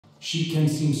She can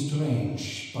seem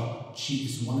strange, but she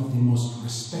is one of the most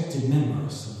respected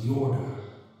members of the Order.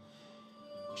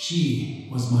 She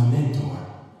was my mentor,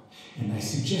 and I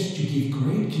suggest you give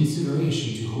great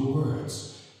consideration to her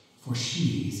words, for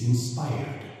she is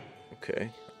inspired.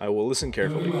 Okay, I will listen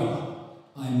carefully. Very well.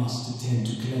 I must attend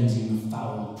to cleansing the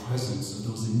foul presence of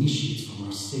those initiates from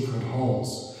our sacred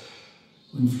halls.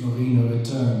 When Florina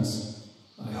returns,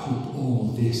 I hope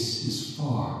all this is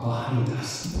far behind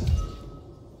us.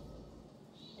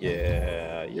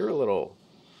 Yeah, you're a little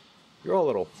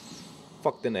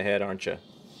fucked in the head, aren't you?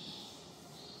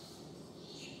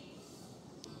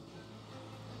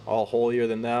 All holier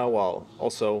than thou, while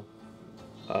also,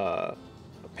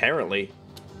 apparently,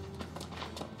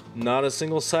 not a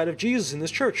single side of Jesus in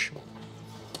this church.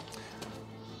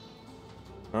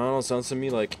 I don't know, sounds to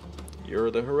me like you're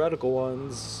the heretical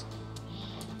ones.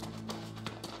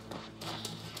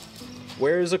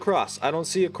 Where's a cross? I don't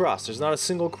see a cross. There's not a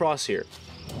single cross here.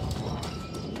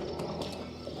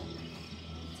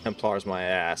 Templars my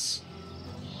ass.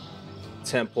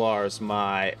 Templars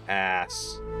my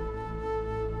ass.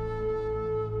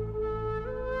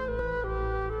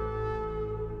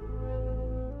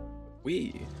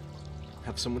 We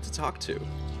have someone to talk to.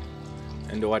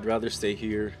 And though I'd rather stay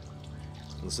here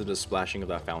and listen to the splashing of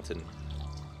that fountain,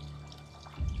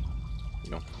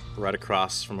 you know, right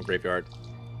across from a graveyard,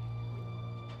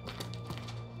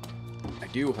 I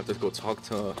do have to go talk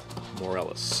to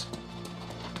Morellis.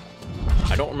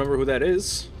 I don't remember who that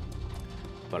is,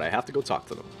 but I have to go talk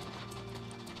to them.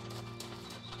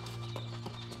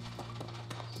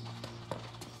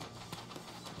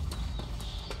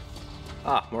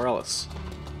 Ah, Morellis.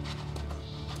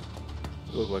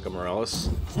 You look like a Morellis.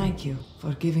 Thank you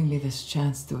for giving me this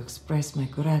chance to express my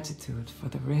gratitude for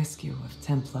the rescue of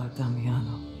Templar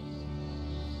Damiano.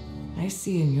 I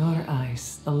see in your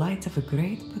eyes the light of a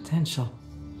great potential.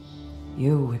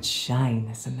 You would shine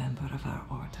as a member of our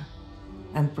order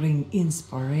and bring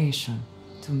inspiration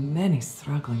to many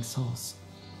struggling souls.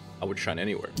 I would shine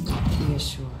anywhere. Be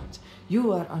assured,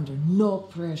 you are under no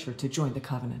pressure to join the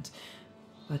Covenant,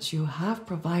 but you have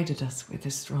provided us with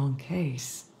a strong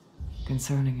case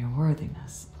concerning your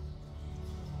worthiness.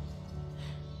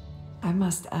 I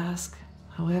must ask,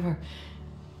 however,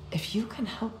 if you can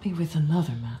help me with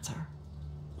another matter,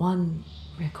 one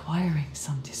requiring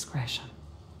some discretion.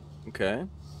 Okay,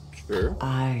 sure.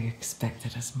 I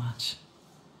expected as much.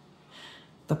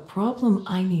 The problem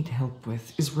I need help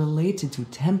with is related to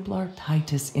Templar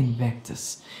Titus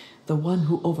Invictus, the one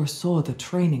who oversaw the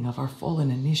training of our fallen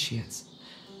initiates.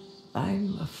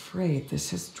 I'm afraid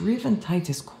this has driven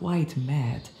Titus quite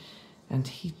mad, and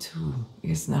he too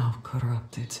is now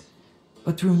corrupted,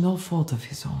 but through no fault of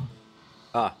his own.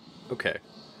 Ah, okay.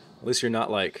 At least you're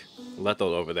not like Letho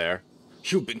over there.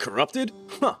 You've been corrupted?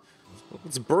 Huh.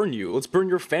 Let's burn you. Let's burn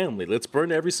your family. Let's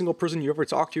burn every single person you ever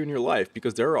talked to in your life,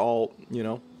 because they're all, you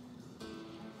know,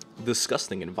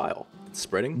 disgusting and vile. It's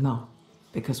spreading? No,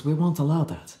 because we won't allow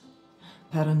that.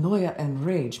 Paranoia and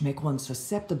rage make one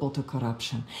susceptible to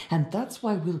corruption, and that's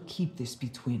why we'll keep this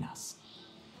between us.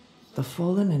 The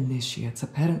fallen initiates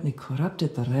apparently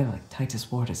corrupted the relic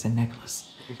Titus wore as a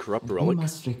necklace. Corrupt the relic? We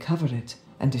must recover it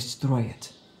and destroy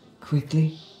it,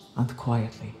 quickly and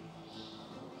quietly.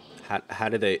 How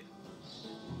do they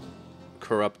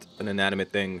corrupt an inanimate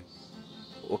thing?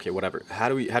 Okay, whatever. How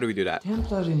do we do that?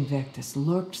 Templar Invictus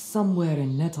lurked somewhere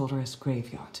in Nettlrest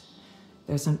graveyard.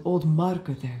 There's an old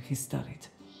marker there he studied.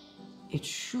 It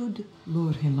should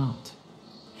lure him out.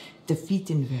 Defeat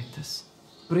Invictus,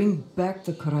 bring back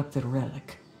the corrupted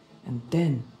relic, and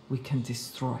then we can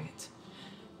destroy it.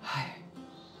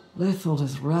 Lethold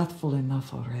is wrathful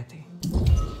enough already.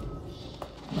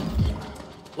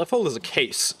 Lethold is a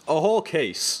case. A whole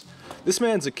case. This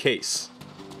man's a case.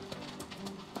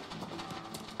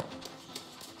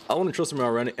 I wouldn't trust him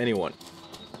around anyone.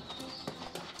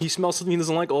 He smells something he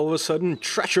doesn't like, all of a sudden,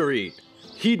 treachery,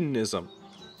 hedonism.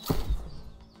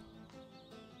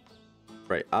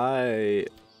 Right, I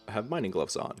have mining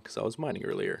gloves on, because I was mining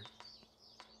earlier.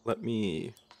 Let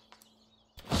me...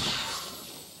 There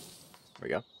we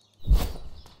go.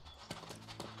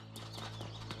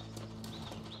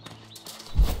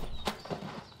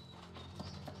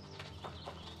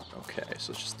 Okay,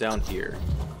 so it's just down here.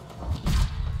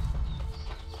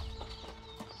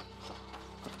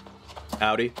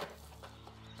 Howdy.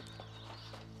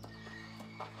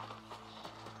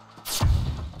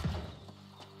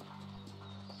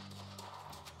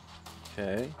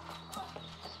 Okay.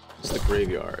 It's the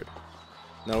graveyard.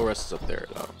 No rest is up there,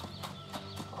 though.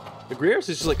 The graveyard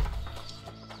is just like,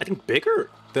 I think,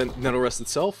 bigger than Nettlrest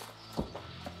itself.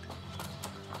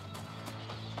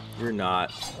 You're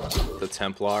not the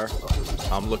Templar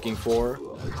I'm looking for.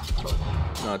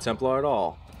 You're not a Templar at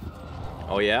all.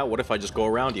 Oh yeah? What if I just go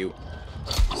around you?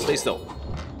 Stay still.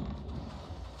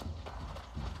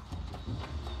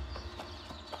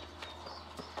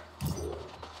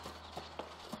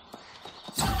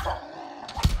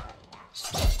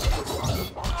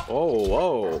 Whoa,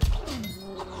 whoa.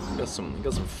 You got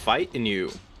some fight in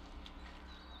you.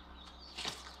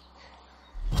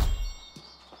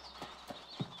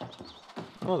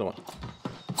 Another one.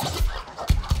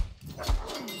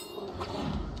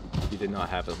 You did not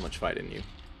have as much fight in you.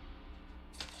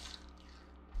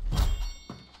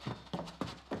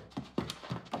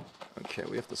 Okay,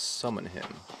 we have to summon him.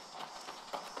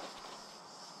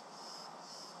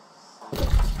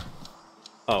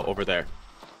 Oh, over there.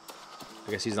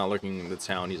 I guess he's not lurking in the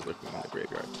town, he's lurking in the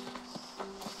graveyard.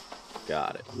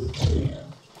 Got it.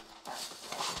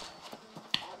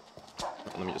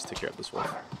 Let me just take care of this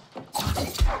wolf.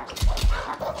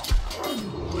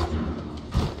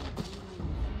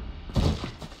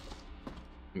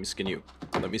 Let me skin you.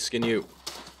 Let me skin you.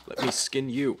 Let me skin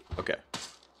you. Okay.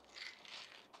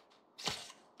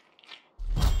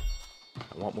 I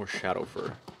want more shadow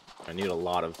fur. I need a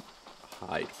lot of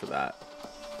hide for that.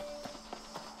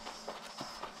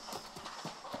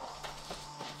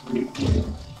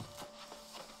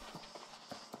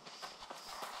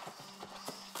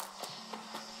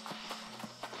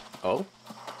 Oh?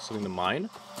 Something to mine?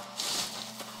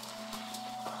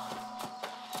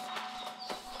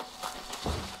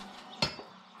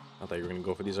 I thought you were gonna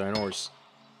go for these iron ores.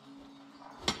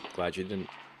 Glad you didn't.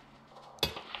 You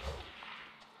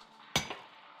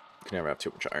can never have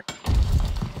too much iron.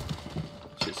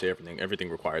 Should say everything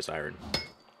requires iron.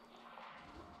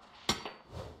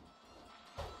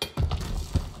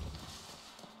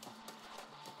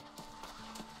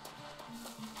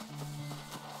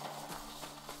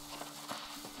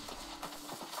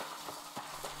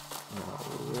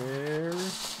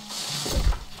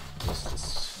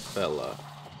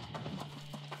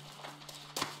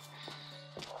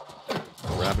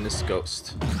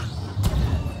 Ghost.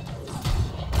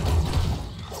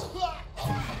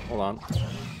 Hold on.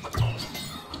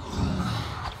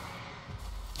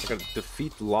 I gotta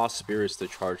defeat lost spirits to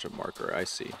charge a marker. I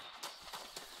see.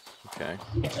 Okay.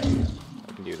 I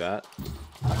can do that.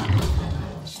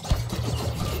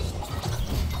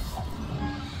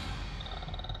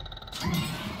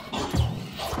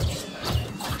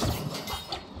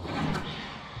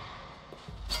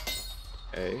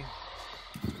 Okay.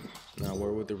 Now,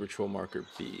 where would the ritual marker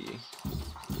be?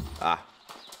 Ah.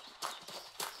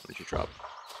 What did you drop?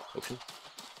 Potion?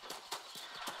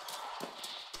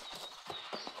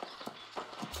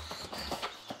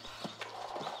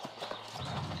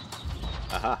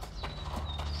 Aha.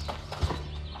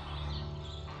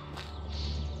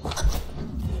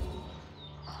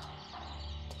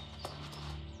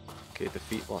 Okay,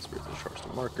 defeat lost spirits to charge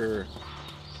the marker.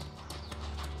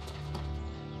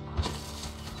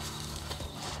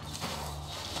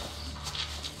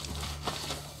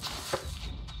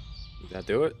 That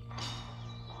do it?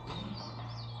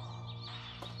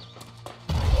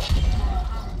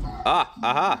 Ah,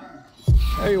 aha.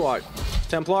 There you are.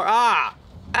 Templar. Ah!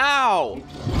 Ow!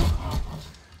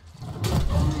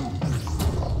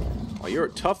 Oh, you're a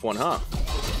tough one, huh?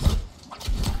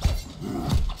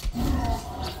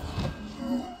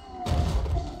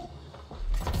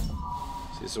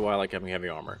 See, this is why I like having heavy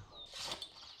armor.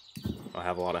 I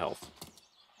have a lot of health.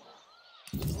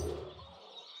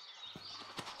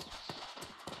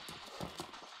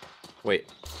 Wait.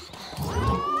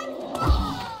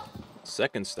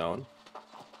 Second stone?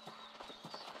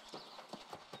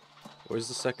 Where's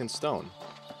the second stone?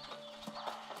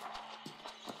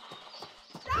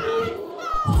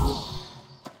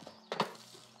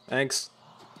 Thanks.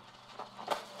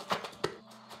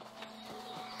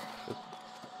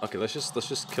 Okay, let's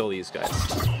just kill these guys.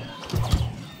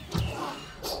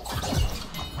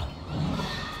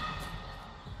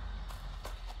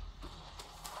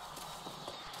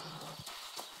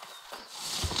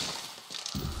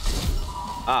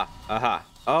 Ah, aha.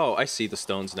 Oh, I see the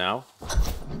stones now.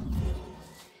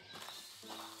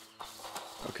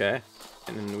 Okay.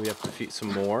 And then we have to defeat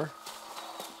some more.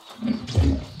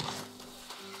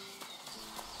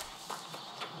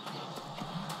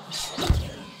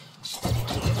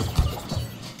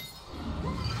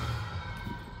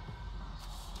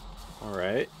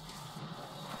 Alright.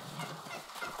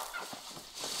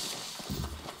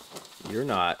 You're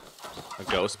not a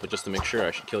ghost, but just to make sure,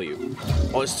 I should kill you.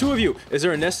 Oh, there's two of you! Is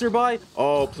there a nest nearby?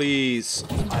 Oh, please.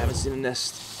 I haven't seen a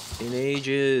nest in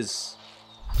ages.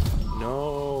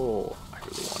 No. I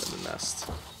really wanted a nest.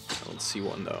 I Don't see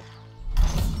one though.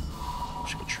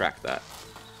 Wish I could track that.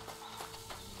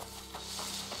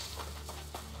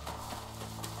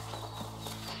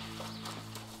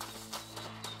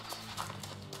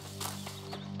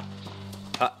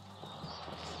 Ah.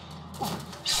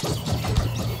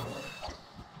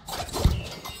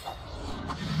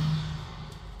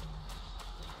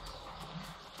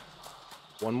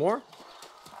 One more?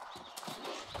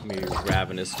 Me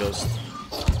ravenous ghost.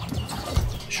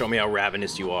 Show me how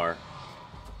ravenous you are.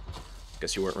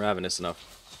 Guess you weren't ravenous enough.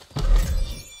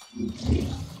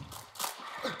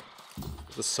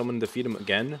 Does someone defeat him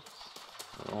again?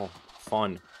 Oh,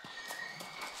 fun.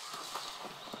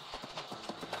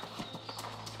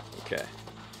 Okay.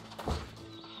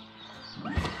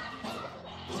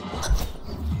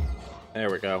 There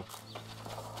we go.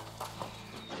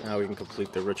 Now we can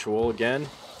complete the ritual again.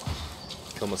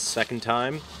 Kill him a second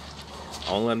time.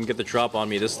 I won't let him get the drop on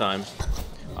me this time.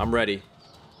 I'm ready.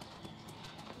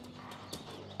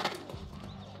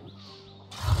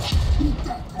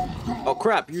 Oh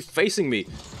crap, you're facing me.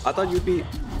 I thought you'd be...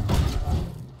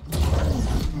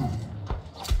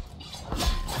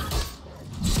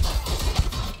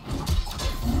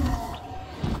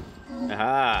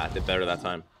 Aha, did better that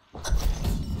time.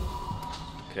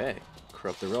 Okay,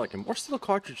 corrupt the relic. And more steel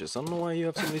cartridges. I don't know why you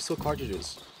have so many steel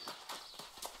cartridges.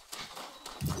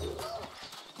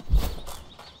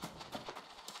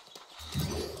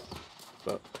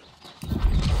 But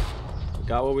we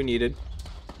got what we needed.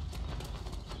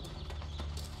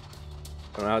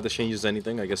 I don't know how this changes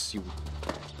anything. I guess you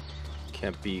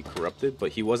can't be corrupted,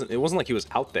 but he wasn't. It wasn't like he was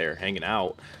out there hanging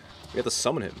out. We had to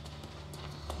summon him.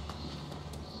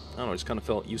 I don't know. It just kind of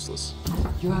felt useless.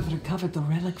 You have recovered the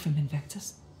relic from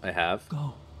Invictus? I have.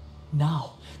 Go.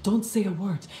 Now. Don't say a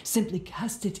word. Simply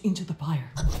cast it into the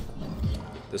pyre.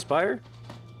 This pyre?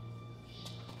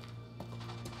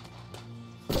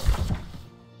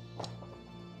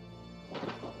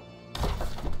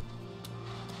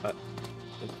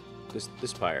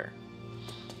 This pyre.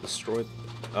 Destroyed.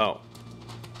 Oh.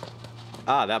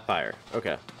 Ah, that pyre.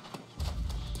 Okay.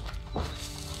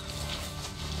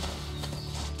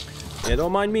 Yeah,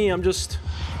 don't mind me. I'm just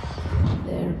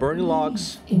burning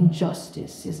logs.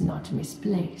 Injustice is not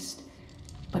misplaced,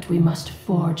 but we must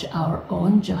forge our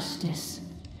own justice.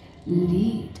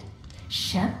 Lead,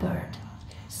 shepherd,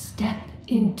 step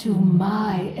into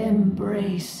my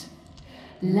embrace.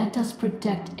 Let us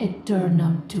protect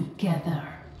Eternum together.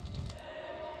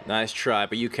 Nice try,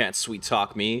 but you can't sweet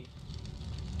talk me.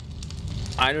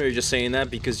 I know you're just saying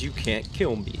that because you can't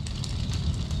kill me.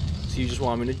 So you just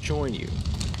want me to join you.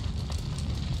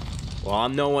 Well,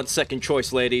 I'm no one's second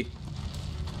choice, lady.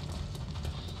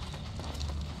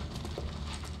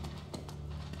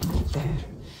 There.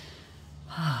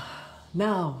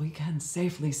 Now we can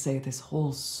safely say this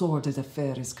whole sordid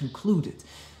affair is concluded,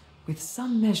 with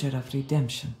some measure of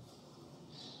redemption.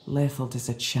 Lethold is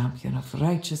a champion of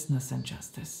righteousness and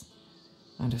justice,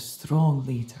 and a strong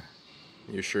leader.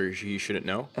 You're sure he shouldn't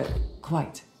know?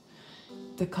 Quite.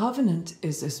 The Covenant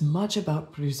is as much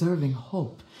about preserving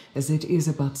hope as it is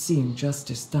about seeing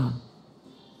justice done.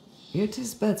 It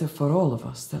is better for all of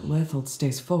us that Lethold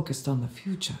stays focused on the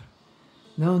future.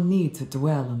 No need to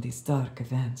dwell on these dark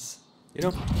events. You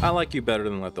know, I like you better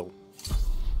than Lethold.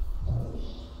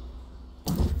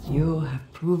 You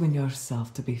have proven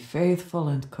yourself to be faithful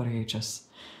and courageous,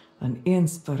 an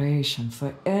inspiration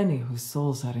for any whose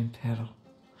souls are in peril.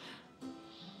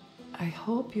 I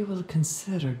hope you will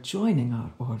consider joining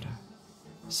our order,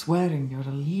 swearing your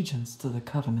allegiance to the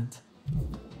Covenant.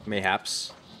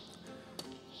 Mayhaps.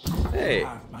 Hey.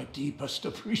 I have my deepest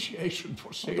appreciation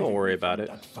for saving Don't worry me about from it.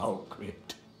 that foul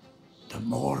crypt. The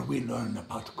more we learn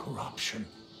about corruption,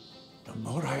 the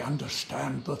more I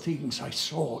understand the things I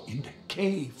saw in the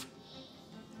cave.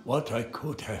 What I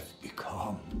could have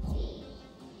become.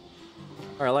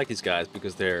 I like these guys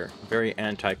because they're very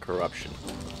anti-corruption.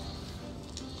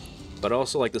 But I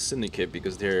also like the Syndicate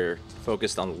because they're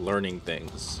focused on learning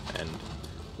things. And,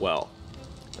 well,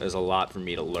 there's a lot for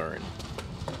me to learn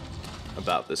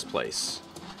about this place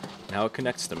and how it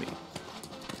connects to me.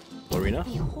 Lorena?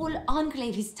 The whole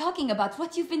enclave is talking about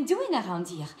what you've been doing around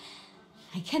here.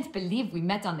 I can't believe we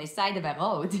met on the side of a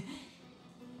road.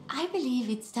 I believe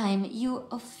it's time you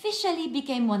officially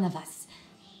became one of us.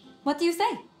 What do you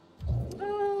say?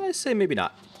 I say maybe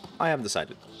not. I haven't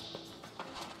decided.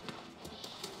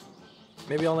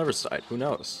 Maybe I'll never decide. Who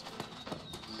knows?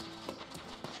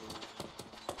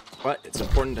 But it's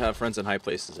important to have friends in high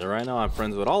places. And right now I'm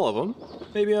friends with all of them.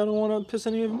 Maybe I don't want to piss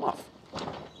any of them off.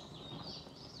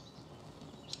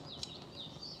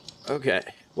 Okay.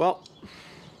 Well,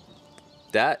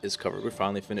 that is covered. We're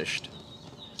finally finished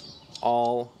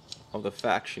all of the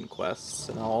faction quests,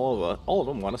 and all of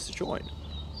them want us to join.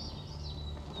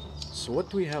 So what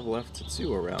do we have left to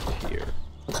do around here?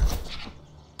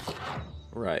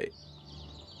 Right.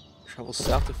 Travel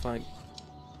south to find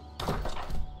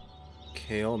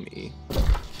Kaomi.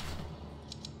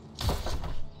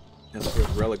 That's for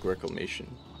relic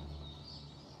reclamation.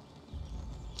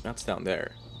 That's down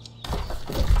there.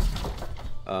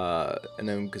 And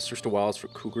then we can search the wilds for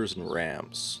cougars and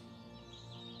rams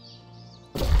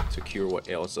to cure what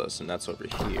ails us, and that's over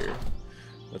here.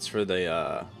 That's for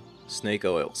the snake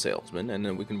oil salesman, and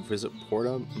then we can visit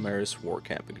Porta Maris war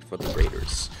camp for the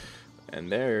raiders,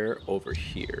 and they're over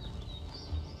here.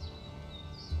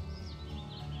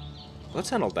 Let's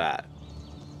handle that.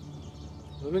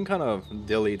 We've been kind of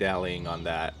dilly-dallying on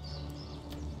that.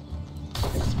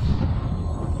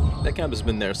 That camp has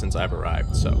been there since I've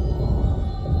arrived, so...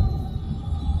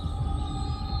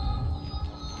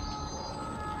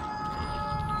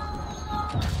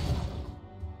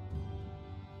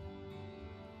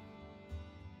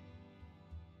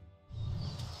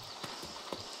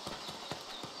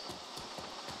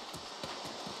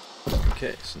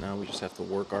 Okay, so now we just have to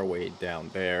work our way down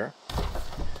there.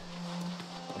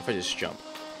 What if I just jump?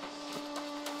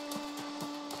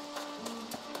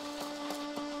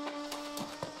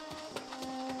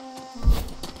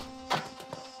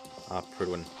 Ah,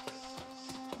 Pridwin.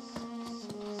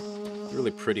 It's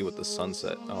really pretty with the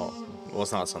sunset. Oh, well,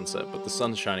 it's not sunset, but the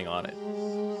sun's shining on it.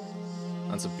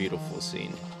 That's a beautiful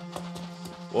scene.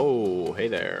 Whoa, hey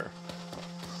there.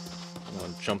 I don't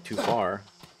want to jump too far.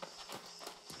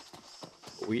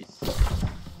 We...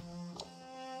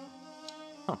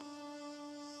 Huh.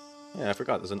 Yeah, I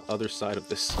forgot there's an other side of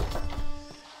this.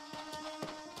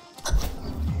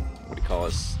 What do you call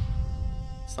this?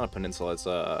 It's not a peninsula, it's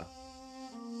a...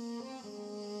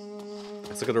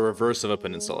 It's like the reverse of a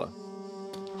peninsula.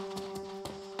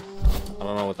 I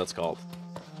don't know what that's called.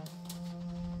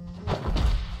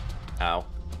 Ow.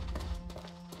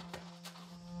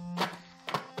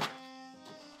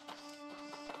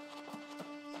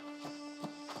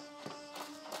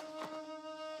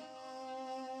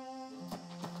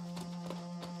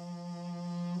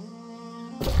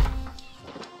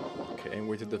 Okay,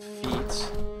 we're to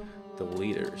defeat the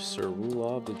leader, Sir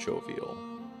Rulov the Jovial.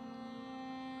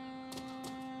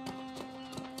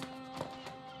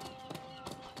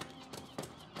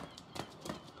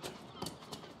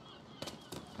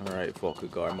 Alright,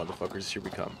 Volkagard, motherfuckers, here we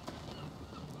come.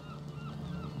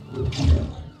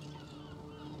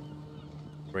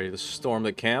 Ready to storm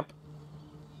the camp?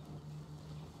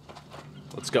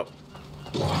 Let's go.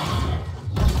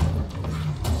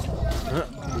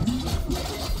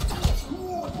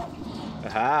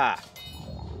 Aha!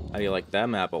 How do you like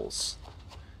them apples?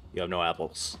 You have no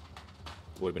apples.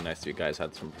 Would have been nice if you guys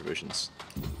had some provisions.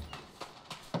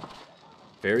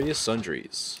 Various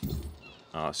sundries.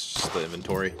 Oh, it's just the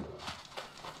inventory.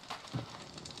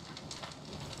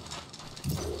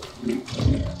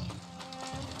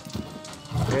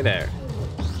 Hey there.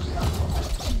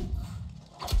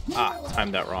 Ah,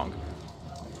 timed that wrong.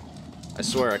 I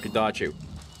swear I could dodge you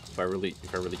if I really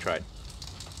tried.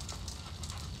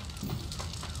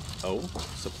 Oh,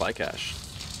 supply cache.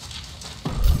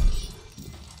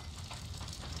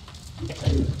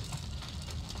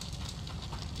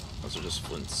 Those are just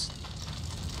flints.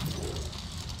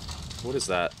 What is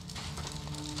that?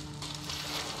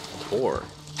 A boar.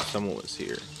 Someone was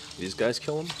here. Did these guys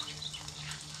kill him?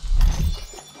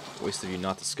 Waste of you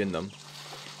not to skin them.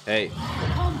 Hey.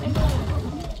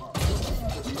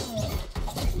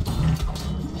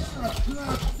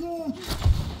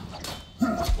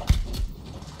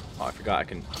 Oh, I forgot I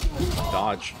can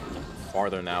dodge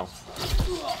farther now.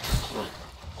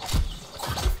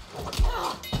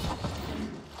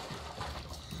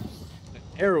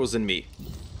 Arrows in me.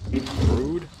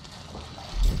 Rude.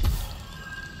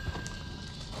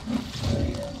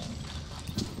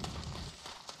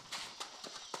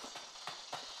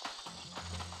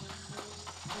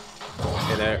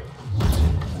 Hey there.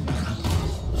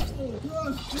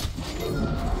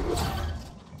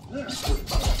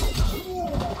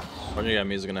 Bunch of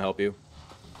enemies are gonna help you.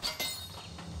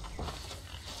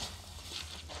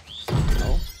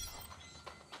 No?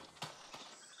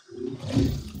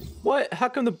 What? How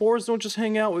come the boars don't just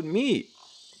hang out with me?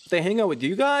 They hang out with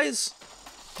you guys?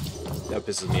 That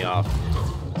pisses me off.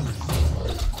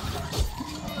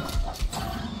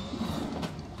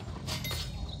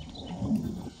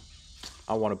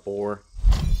 I want a boar.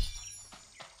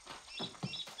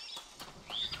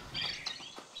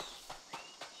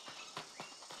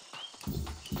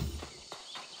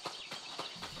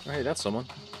 Alright, that's someone.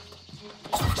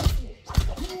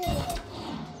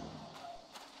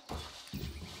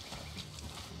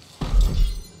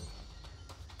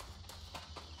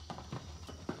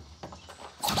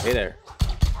 Hey there.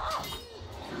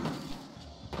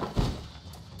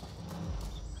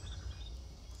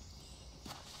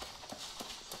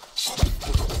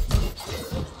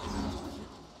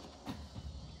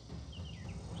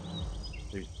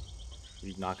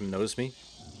 You're not gonna notice me?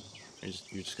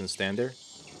 You're just gonna stand there?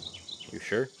 You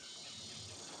sure?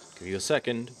 Give you a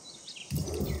second.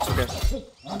 Okay.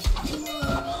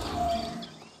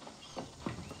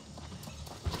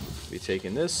 Be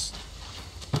taking this.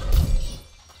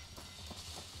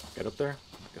 Get up there?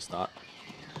 Guess not.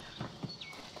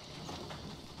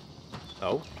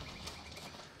 Oh.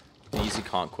 An easy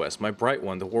conquest. My bright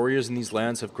one, the warriors in these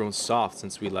lands have grown soft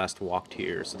since we last walked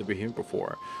here, so they've been here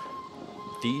before.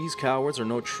 These cowards are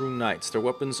no true knights. Their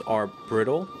weapons are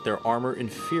brittle, their armor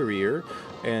inferior,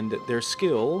 and their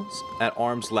skills at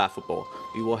arms laughable.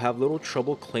 We will have little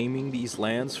trouble claiming these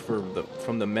lands from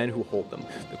the men who hold them.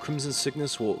 The Crimson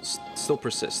Sickness will still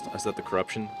persist. Is that the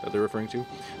corruption that they're referring to?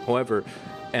 However,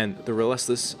 and the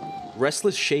restless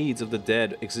shades of the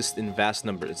dead exist in vast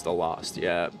numbers. The lost,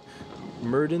 yeah.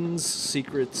 Murden's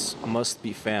secrets must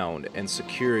be found and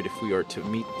secured if we are to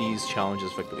meet these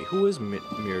challenges effectively. Who is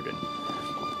Myrden?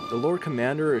 The Lord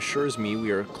Commander assures me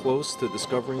we are close to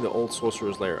discovering the old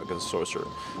sorcerer's lair against sorcerer.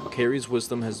 Carrie's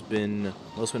wisdom has been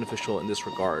most beneficial in this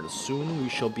regard. Soon we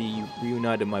shall be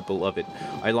reunited, my beloved.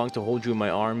 I long to hold you in my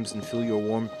arms and feel your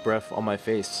warm breath on my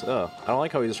face. I don't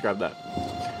like how he described that.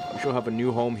 We shall have a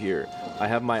new home here. I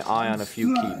have my eye on a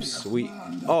few keeps.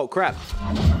 Oh, crap.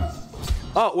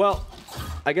 Oh, well,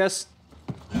 I guess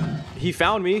he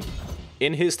found me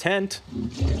in his tent.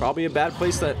 Probably a bad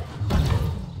place to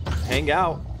hang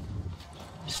out.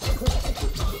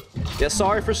 Yeah,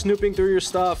 sorry for snooping through your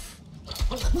stuff.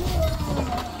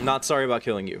 Not sorry about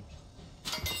killing you.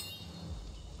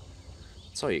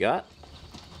 That's all you got?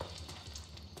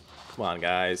 Come on,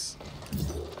 guys.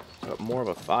 Got more of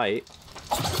a fight.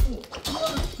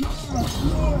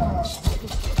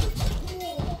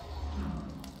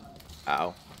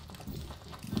 Ow.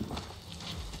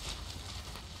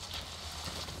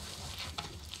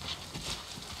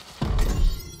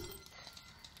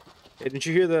 Hey, didn't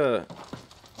you hear the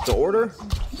order?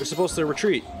 You're supposed to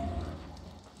retreat.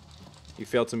 You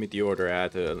failed to meet the order. I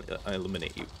had to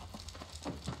eliminate you.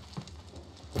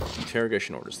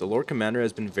 Interrogation orders. The Lord Commander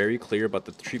has been very clear about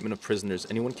the treatment of prisoners.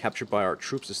 Anyone captured by our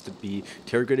troops is to be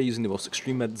interrogated using the most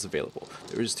extreme methods available.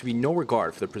 There is to be no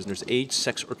regard for the prisoner's age,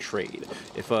 sex, or trade.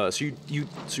 So you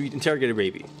interrogated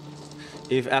Raby.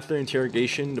 If after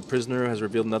interrogation the prisoner has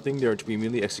revealed nothing, they are to be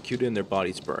immediately executed and their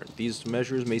bodies burned. These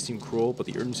measures may seem cruel, but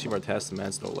the urgency of our task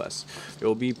demands no less. There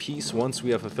will be peace once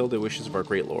we have fulfilled the wishes of our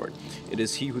great Lord. It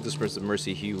is He who disperses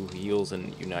mercy, He who heals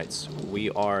and unites. We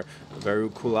are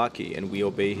Verukulaki, and we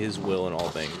obey His will in all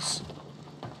things.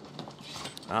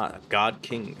 Ah, God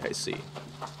King, I see.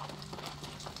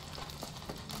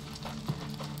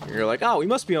 You're like, oh, we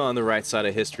must be on the right side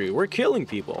of history. We're killing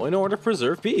people in order to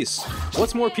preserve peace.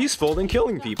 What's more peaceful than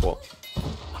killing people?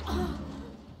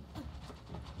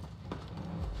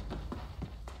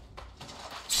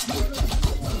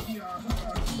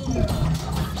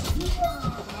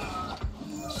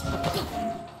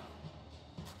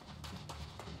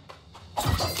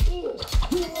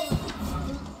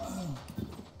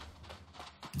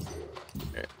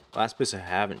 Okay, last place I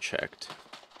haven't checked.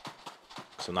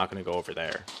 So I'm not going to go over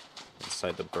there.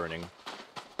 Inside the burning.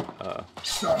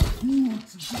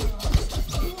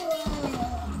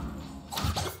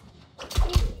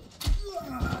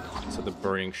 Inside the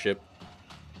burning ship.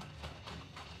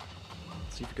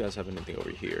 Let's see if you guys have anything over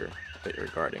here that you're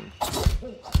guarding.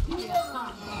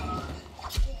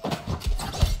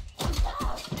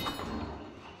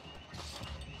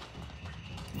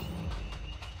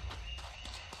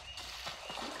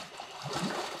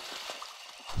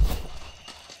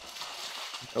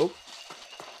 Nope.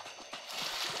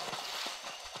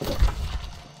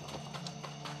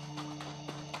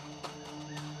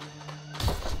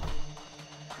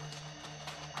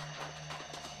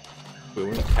 Wait,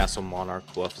 when Castle Monarch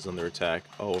Bluff is under attack.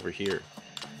 Oh, over here.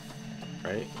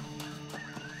 Right?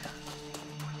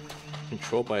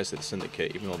 Controlled by a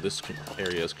syndicate, even though this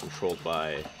area is controlled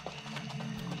by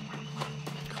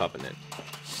Covenant.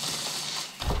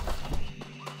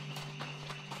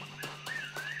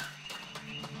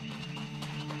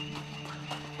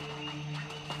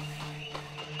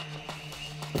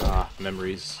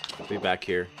 Memories. I'll be back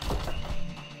here.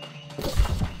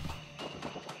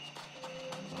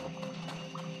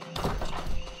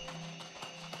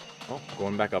 Oh,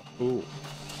 going back up. Ooh.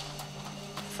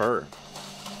 Fur.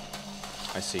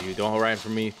 I see you. Don't run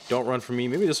from me. Don't run from me.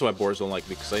 Maybe this is why boars don't like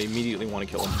me, because I immediately want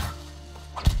to kill them.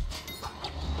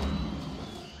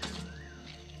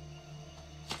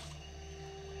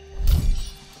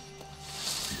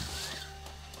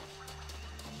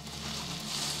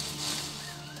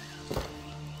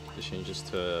 change this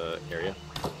to area.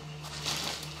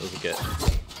 Doesn't get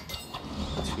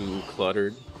too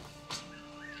cluttered.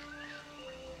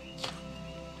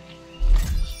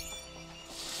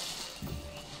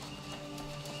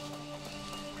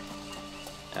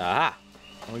 Aha!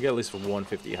 I'm gonna get at least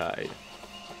 150 hide.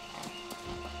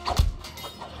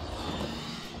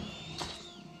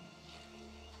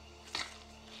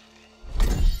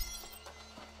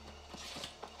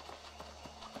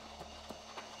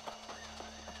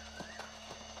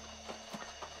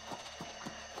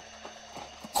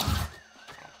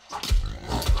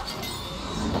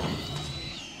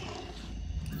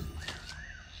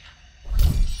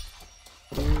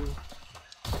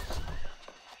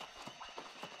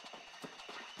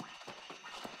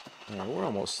 Yeah, we're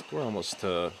almost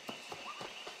to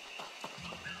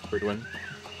Pridwin.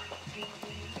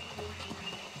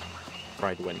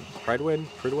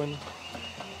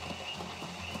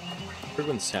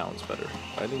 Pridwin sounds better.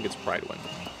 I think it's Pridwin.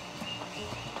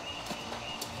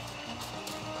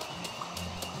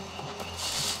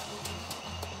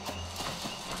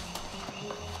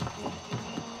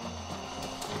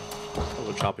 A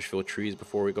little choppish full of trees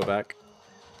before we go back.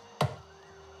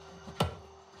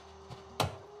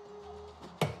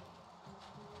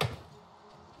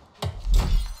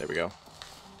 There we go.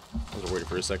 I was worried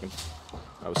for a second.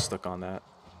 I was stuck on that.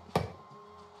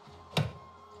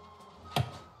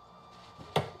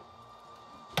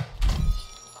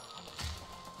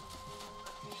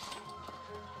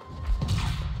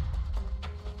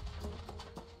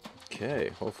 Okay,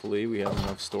 hopefully we have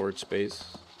enough storage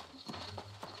space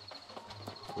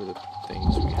for the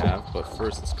things we have, but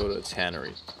first let's go to a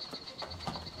tannery.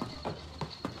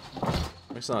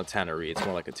 It's not a tannery, it's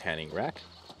more like a tanning rack.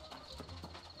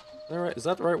 Is that right? Is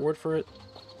that the right word for it?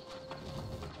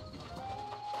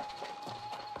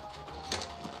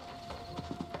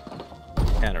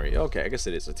 Tannery. Okay, I guess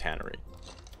it is a tannery.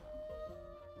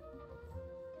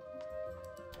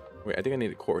 Wait, I think I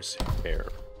need a coarse hair.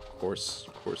 Coarse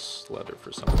leather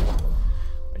for something.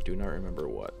 I do not remember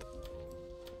what.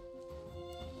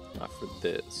 Not for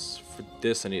this. For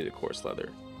this I need a coarse leather.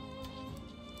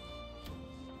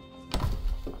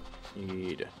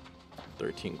 Need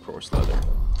 13 coarse leather.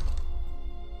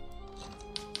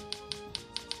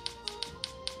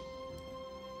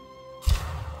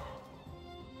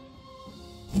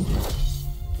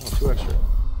 Oh, 2 extra.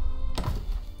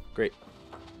 Great.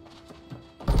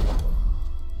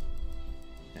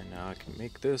 And now I can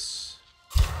make this.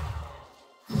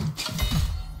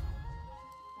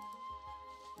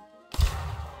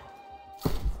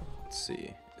 Let's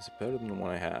see. Is it better than the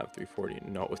one I have? 340?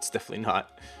 No, it's definitely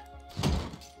not.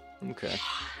 Okay.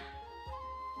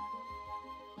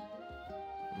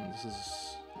 And this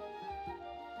is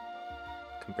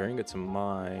comparing it to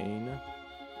mine.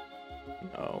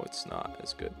 No, it's not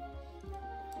as good.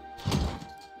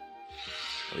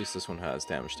 At least this one has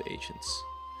damage to ancients.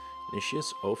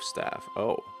 Initius Oath Staff.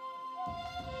 Oh.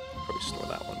 Probably store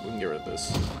that one. We can get rid of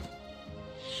this.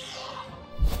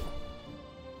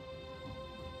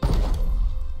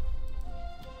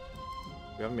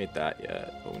 We haven't made that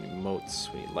yet, but we need motes.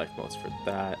 We need life motes for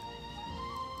that.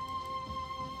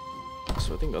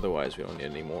 So I think otherwise we don't need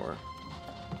any more.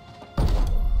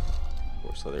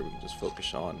 So there we can just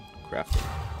focus on crafting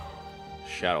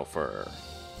shadow fur.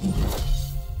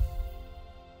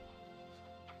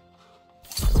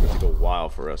 It's going to take a while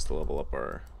for us to level up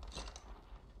our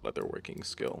leatherworking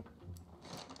skill.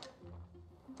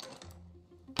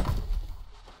 I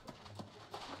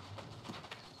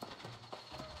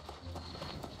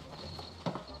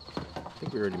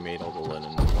think we already made all the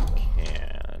linen we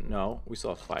can. No, we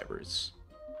still have fibers.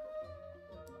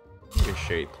 Maybe a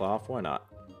shade cloth, why not?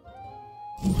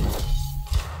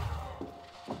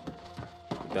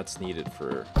 That's needed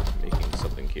for making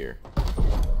something here.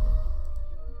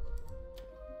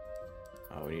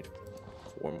 Oh, we need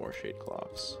 4 more shade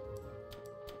cloths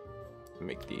to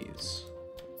make these.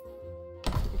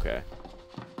 Okay.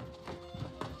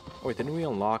 Oh, wait, didn't we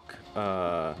unlock,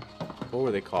 what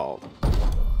were they called?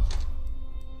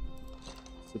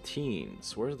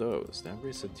 Satines. Where are those?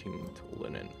 Every satine to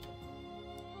linen.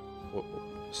 What,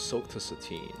 soak to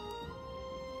satine.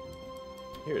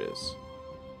 Here it is.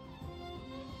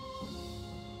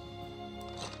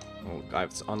 Oh,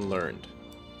 it's unlearned.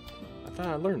 I thought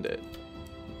I learned it.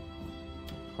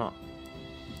 Huh.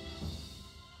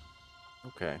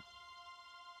 Okay.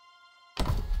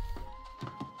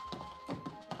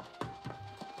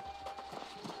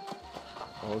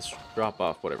 Well, let's drop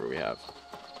off whatever we have.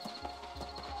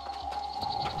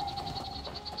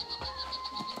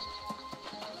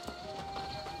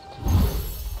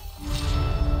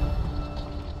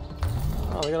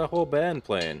 Oh, they got a whole band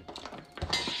playing.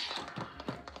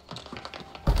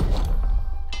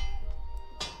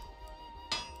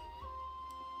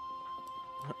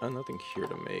 nothing here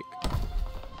to make.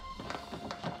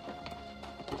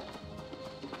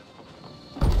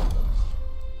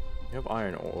 We have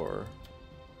iron ore.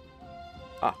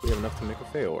 Ah, we have enough to make a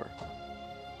fey ore.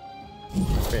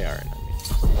 Fey iron, I mean.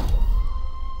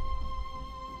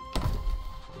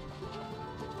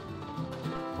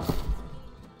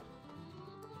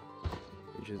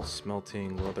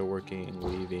 Smelting, leatherworking,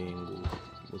 weaving,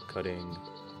 wood cutting,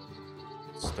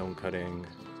 stone cutting,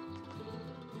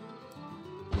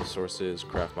 resources,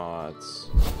 craft mods.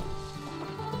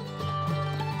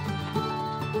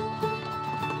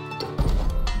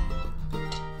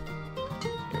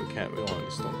 Yeah, we don't want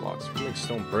any stone blocks. We can make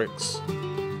stone bricks.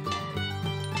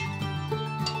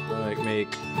 Like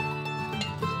make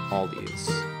all these.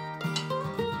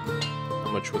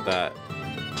 How much would that?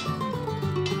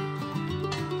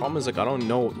 Problem is, like, I don't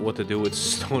know what to do with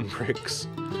stone bricks,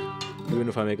 even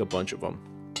if I make a bunch of them.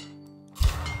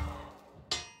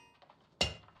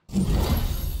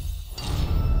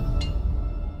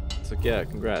 It's like, yeah,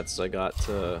 congrats, I got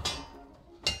yeah,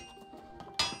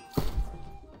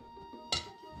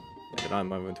 they're not in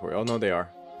my inventory. Oh no, they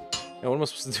are. Yeah, what am I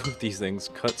supposed to do with these things?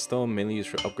 Cut stone, mainly used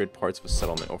for upgrade parts of a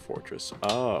settlement or fortress.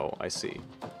 Oh, I see.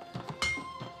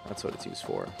 That's what it's used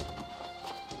for.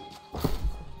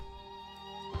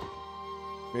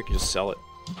 Maybe I could just sell it.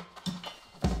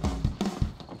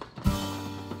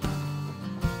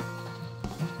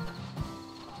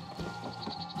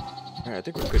 Alright, I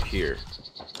think we're good here.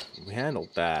 We handled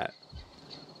that.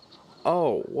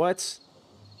 Oh, what?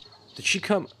 Did she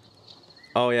come?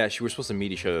 Oh yeah, we were supposed to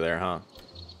meet each other there, huh?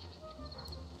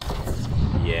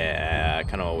 Yeah,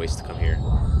 kind of a waste to come here.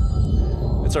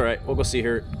 It's alright, we'll go see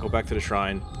her, go back to the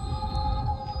shrine,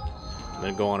 and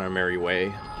then go on our merry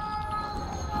way.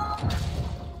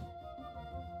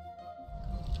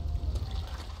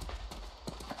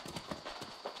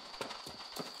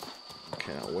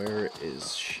 Where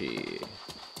is she?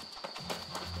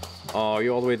 Oh, are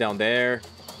you all the way down there?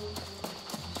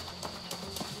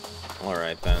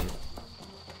 Alright then.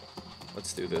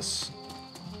 Let's do this.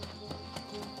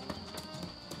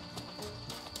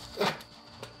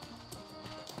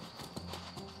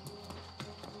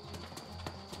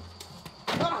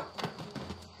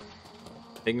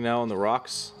 Hanging out on the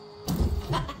rocks?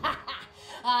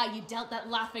 Ah, you dealt that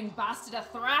laughing bastard a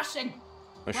thrashing.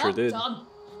 I sure did. Well done.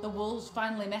 The wolves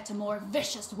finally met a more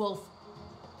vicious wolf.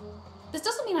 This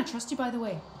doesn't mean I trust you, by the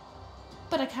way.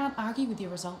 But I can't argue with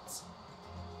your results.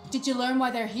 Did you learn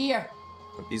why they're here?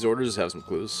 These orders have some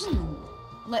clues.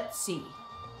 Let's see.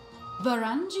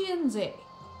 Varangians, eh?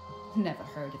 Never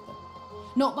heard of them.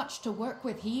 Not much to work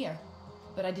with here.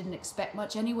 But I didn't expect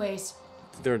much anyways.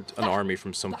 They're an army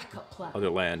from some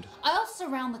other land. I'll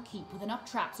surround the keep with enough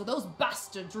traps so those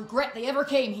bastards regret they ever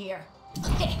came here.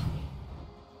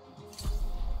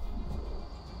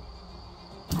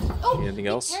 Oh, anything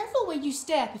else? Be careful where you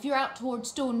step if you're out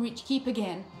towards Stonereach Keep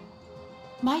again.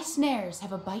 My snares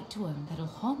have a bite to them that'll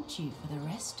haunt you for the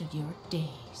rest of your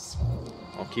days.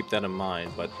 I'll keep that in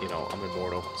mind, but, you know, I'm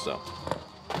immortal, so...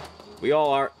 We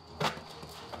all are.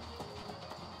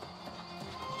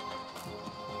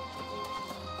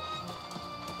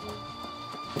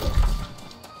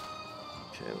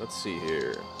 Okay, let's see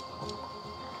here.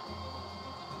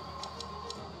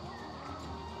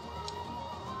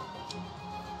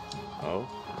 Oh,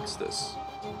 what's this?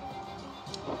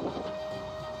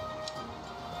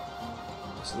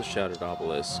 This is the Shattered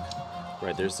Obelisk.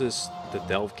 Right, there's the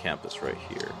Delve campus right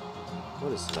here.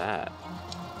 What is that?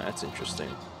 That's interesting.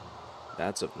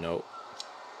 That's of note.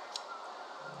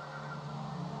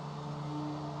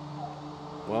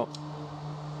 Well,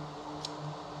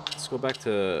 let's go back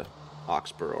to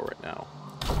Oxborough right now.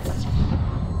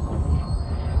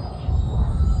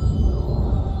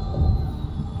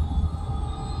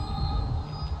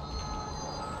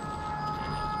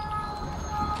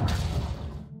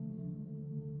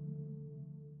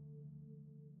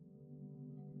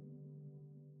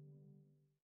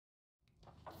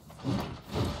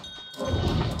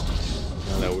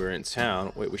 In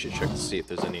town. Wait, we should check to see if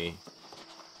there's any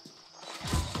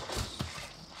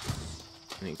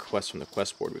quests from the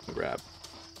quest board we can grab.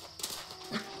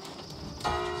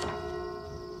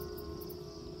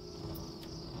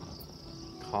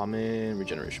 Common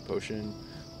regeneration potion,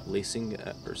 lacing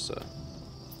at Ursa.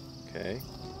 Okay.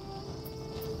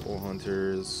 4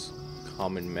 hunters,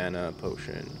 common mana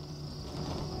potion.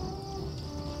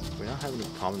 Do we not have any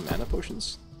common mana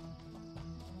potions?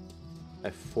 I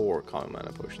have 4 common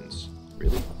mana potions.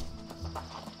 Really?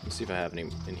 Let's see if I have any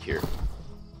in here.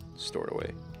 Stored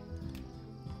away.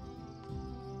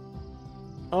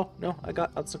 Oh, no, I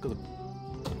got some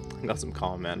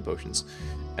common mana potions.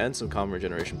 And some common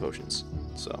regeneration potions.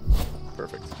 So,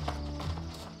 perfect.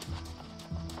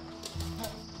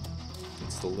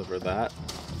 Let's deliver that.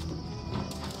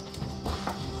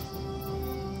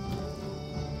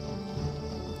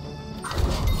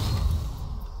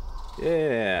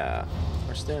 Yeah,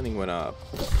 our standing went up.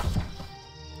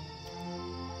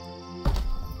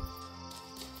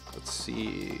 Let's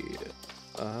see.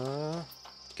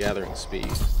 Gathering speed.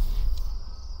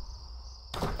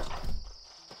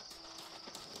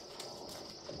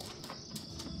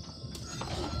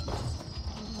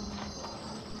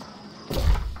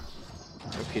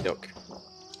 Okie doke.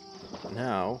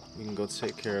 Now we can go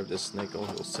take care of this snake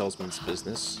oil salesman's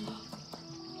business.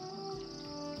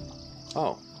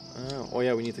 Oh. Oh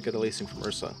yeah, we need to get a lacing from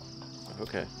Ursa.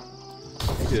 Okay.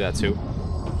 We can do that too.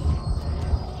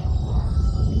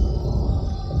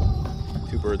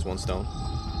 2 birds, 1 stone.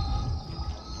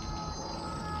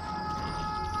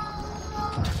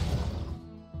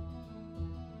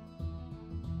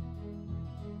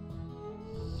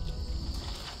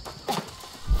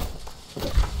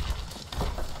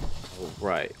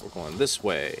 Alright, we're going this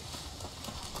way.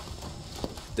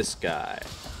 This guy.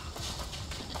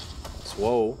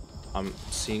 Whoa, I'm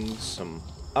seeing some...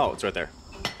 Oh, it's right there.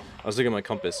 I was looking at my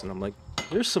compass, and I'm like,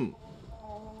 there's some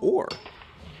ore.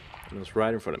 And it was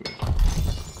right in front of me.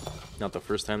 Not the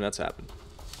first time that's happened.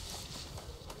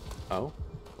 Oh,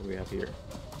 what do we have here?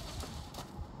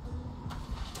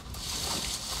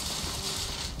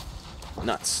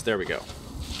 Nuts, there we go.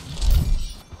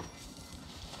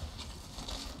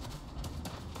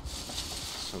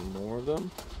 Some more of them.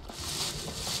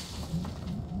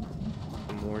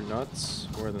 More nuts.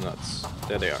 Where are the nuts?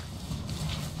 There they are.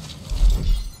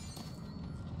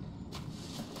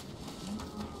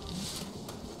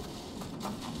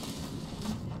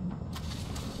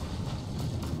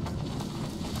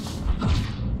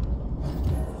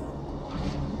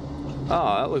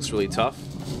 Oh, that looks really tough.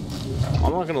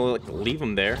 I'm not gonna leave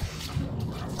them there.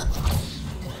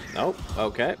 Nope.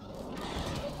 Okay.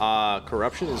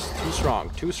 Corruption is too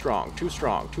strong. Too strong. Too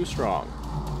strong. Too strong.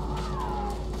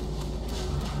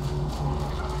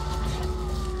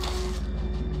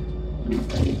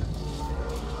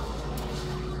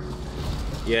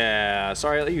 Yeah,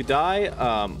 sorry I let you die.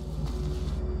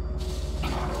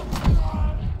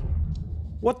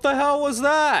 What the hell was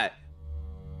that?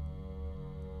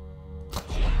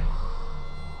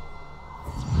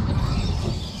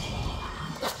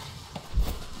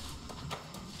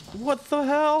 What the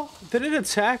hell? Did it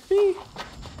attack me?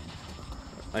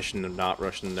 I shouldn't have not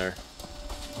rushed in there.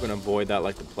 I'm gonna avoid that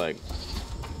like the plague.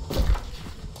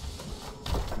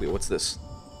 Wait, what's this?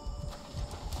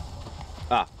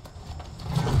 Ah.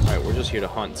 Alright, we're just here to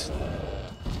hunt.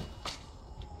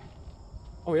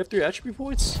 Oh, we have 3 attribute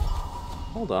points?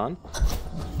 Hold on.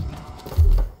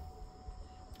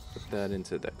 Put that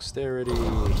into dexterity.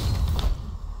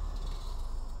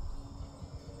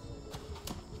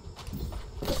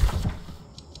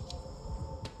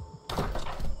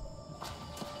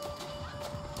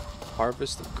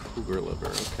 Harvest of cougar liver.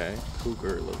 Okay,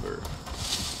 cougar liver.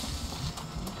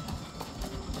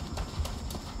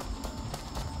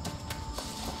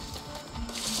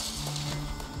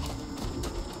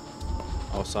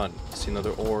 Oh, son, see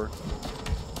another ore.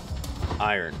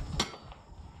 Iron.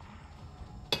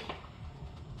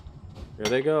 Here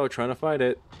they go, trying to fight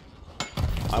it.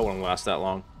 I wouldn't last that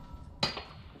long.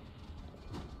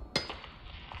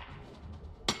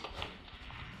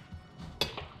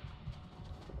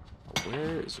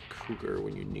 Where is a cougar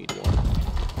when you need one?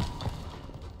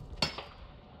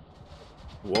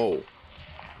 Whoa.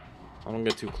 I don't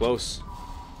get too close.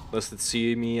 Lest it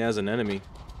see me as an enemy.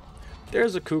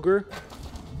 There's a cougar.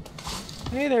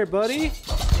 Hey there, buddy.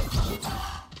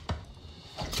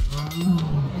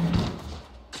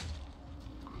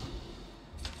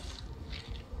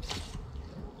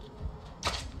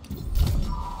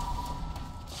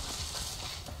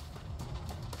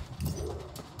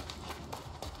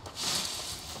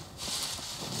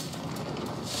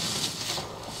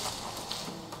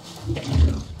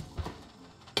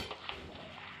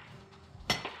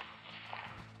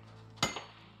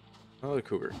 Another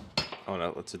cougar. Oh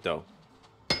no, that's a doe.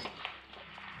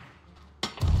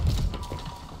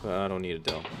 But I don't need a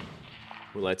doe.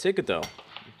 Will I take a doe?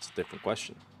 It's a different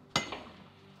question. If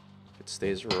it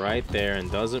stays right there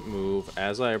and doesn't move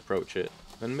as I approach it,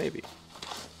 then maybe.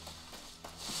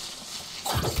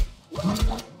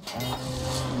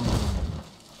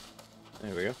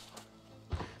 There we go.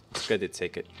 This guy did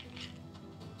take it.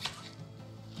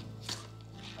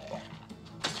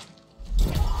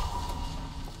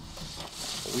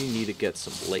 We need to get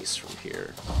some lace from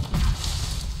here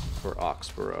for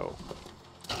Oxborough.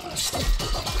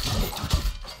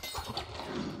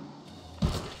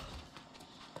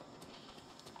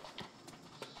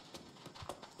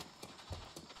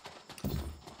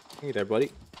 Hey there,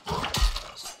 buddy.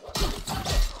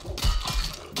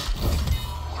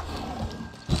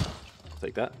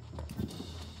 Take that.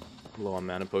 Low on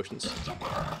mana potions.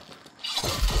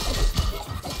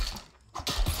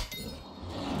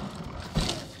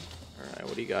 Alright,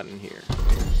 what do you got in here?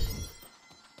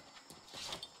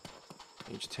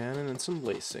 Mage tannin and some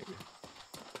lacing.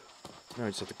 Now I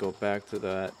just have to go back to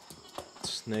that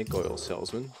snake oil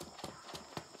salesman.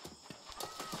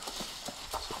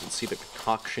 So I can see the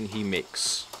concoction he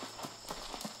makes.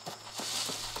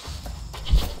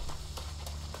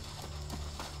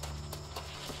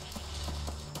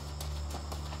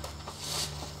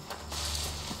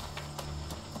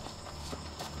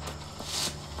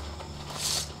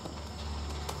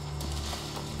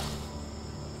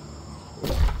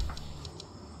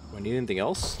 Need anything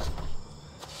else?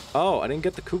 Oh, I didn't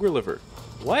get the cougar liver.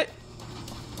 What?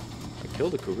 I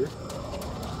killed a cougar.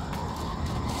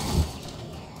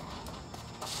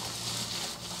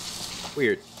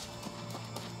 Weird.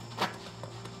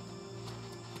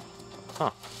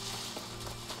 Huh.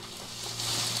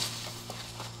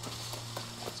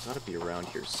 It's gotta be around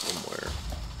here somewhere.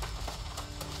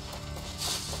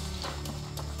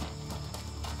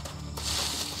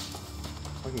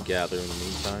 I can gather in the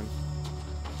meantime.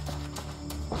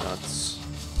 Nuts.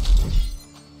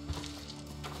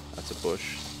 That's a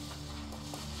bush.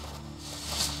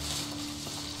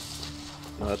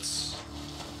 Nuts.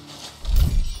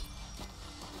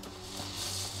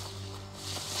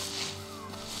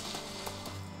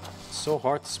 It's so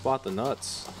hard to spot the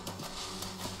nuts.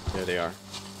 There they are.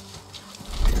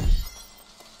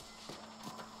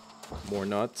 More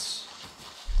nuts.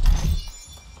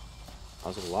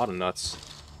 That was a lot of nuts.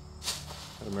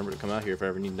 I remember to come out here if I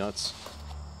ever need nuts.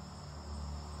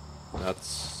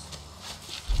 Nuts.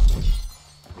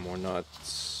 More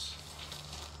nuts.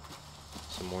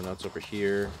 Some more nuts over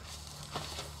here.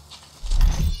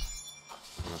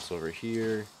 Nuts over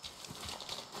here.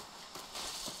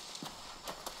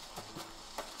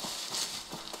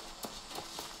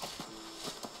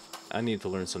 I need to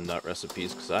learn some nut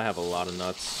recipes because I have a lot of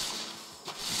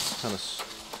nuts. Kind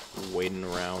of waiting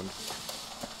around.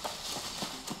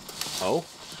 Oh?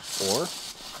 Or?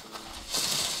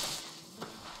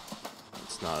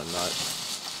 Not a nut.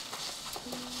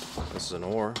 This is an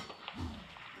ore.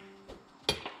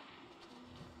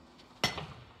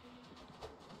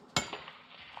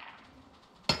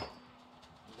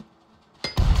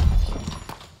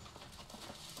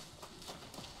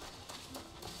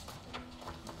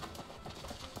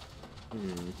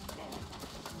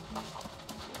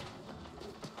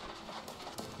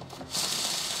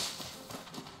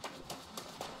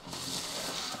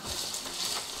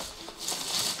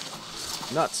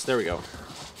 Nuts, there we go.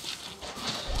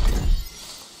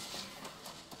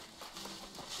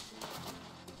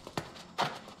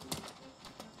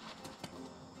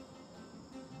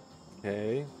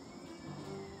 Okay.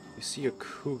 You see a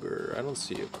cougar. I don't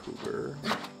see a cougar.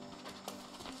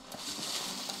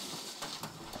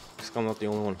 Guess I'm not the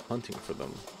only one hunting for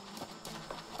them.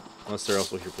 Unless they're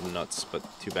also here for the nuts, but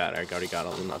too bad, I already got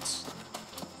all the nuts.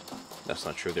 That's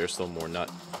not true, there's still more nut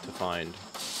to find.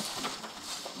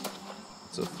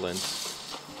 It's a flint.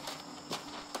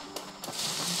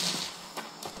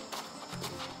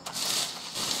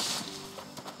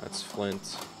 That's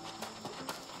flint.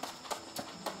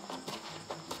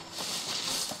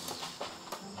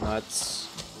 Nuts.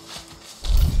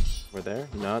 We're there?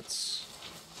 Nuts.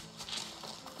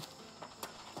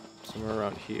 Somewhere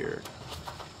around here.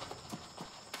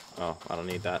 Oh, I don't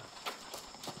need that.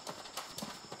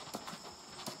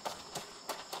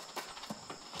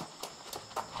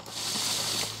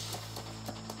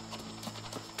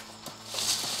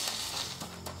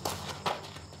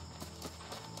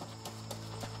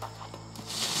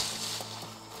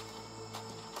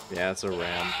 Yeah, it's a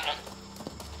ram.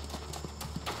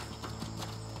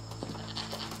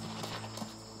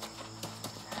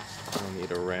 I don't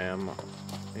need a ram.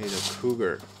 I need a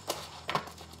cougar.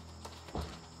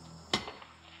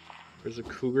 Where's a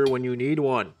cougar when you need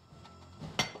one?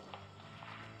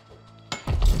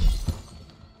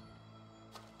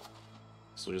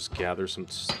 So just gather some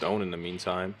stone in the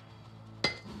meantime.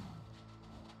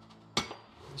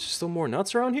 There's still more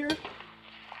nuts around here?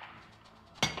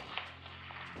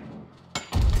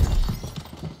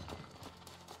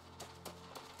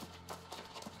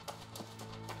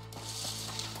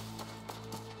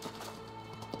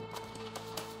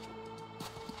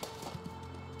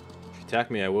 Attack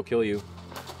me, I will kill you.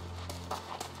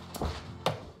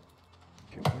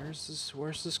 Okay,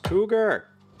 where's this cougar?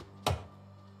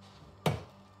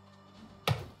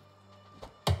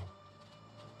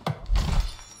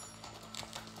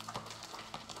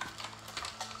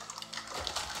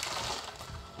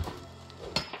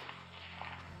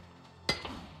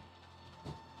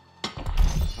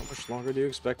 much longer do you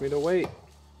expect me to wait?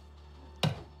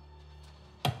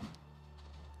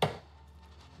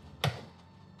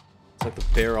 It's like the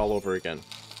bear all over again.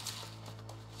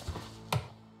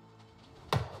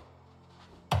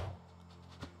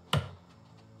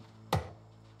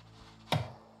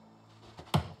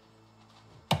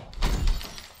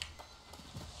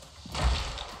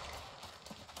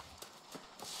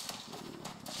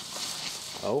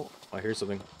 Oh, I hear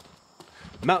something.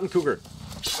 Mountain cougar.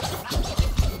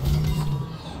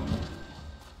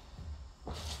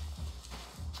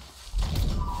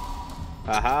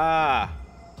 Aha!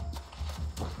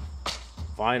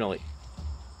 Finally.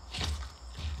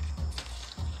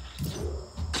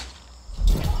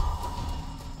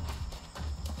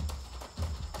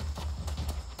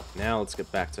 Now let's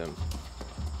get back to him.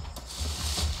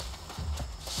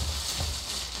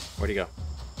 Where'd he go?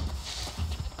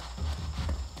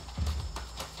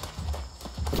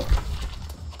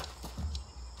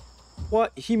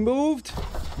 What? He moved?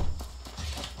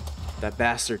 That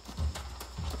bastard.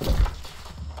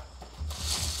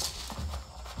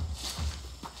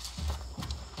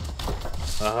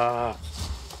 Ah.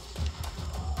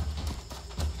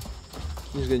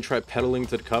 He's gonna try pedaling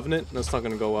to the Covenant? That's not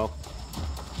gonna go well.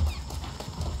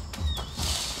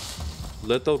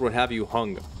 Lithel would have you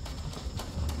hung.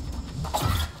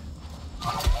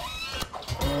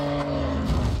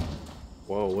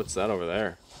 Whoa, what's that over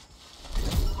there?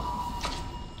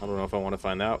 I don't know if I want to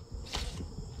find out.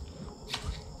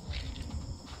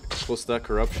 Close to that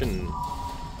corruption,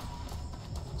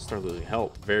 start losing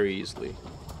health very easily.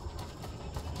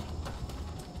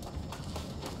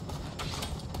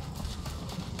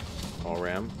 All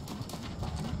ram.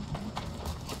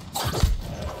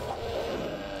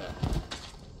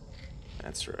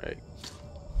 That's right.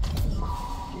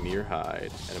 Give me your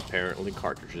hide, and apparently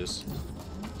cartridges.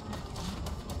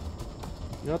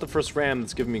 You're not the first ram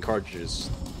that's given me cartridges.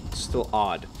 It's still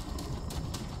odd.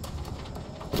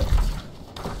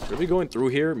 Should I be going through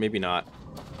here? Maybe not.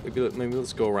 Maybe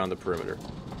let's go around the perimeter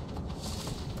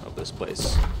of this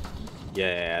place.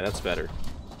 Yeah, that's better.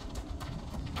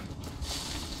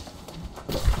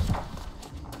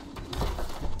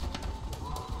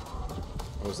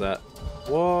 What was that?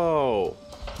 Whoa!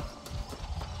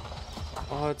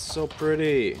 Oh, it's so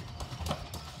pretty.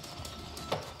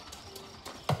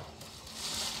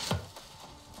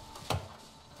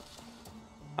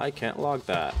 I can't log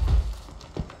that.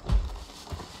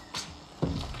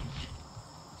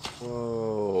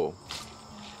 Whoa.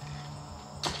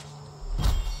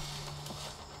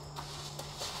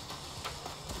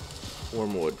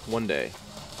 Wormwood, 1 day.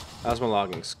 How's my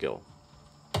logging skill?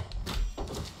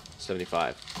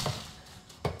 75.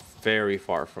 Very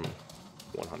far from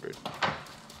 100.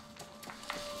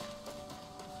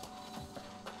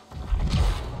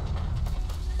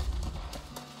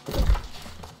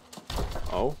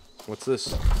 Oh, what's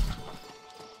this?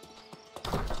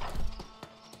 Oh,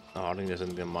 I don't think there's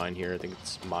anything to mine here. I think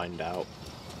it's mined out.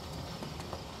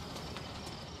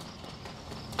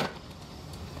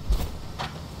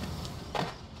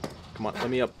 Come on, let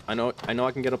me up. I know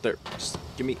I can get up there. Just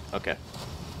give me. Okay.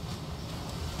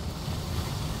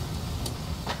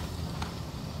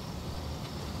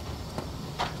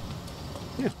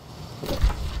 Yeah.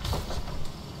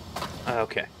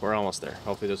 Okay, we're almost there.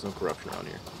 Hopefully there's no corruption around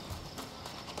here.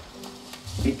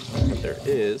 But there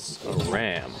is a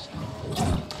ram.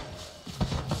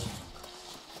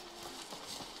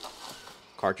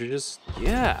 Cartridges?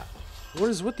 Yeah. What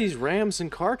is with these rams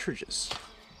and cartridges?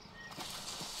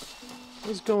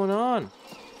 What's going on?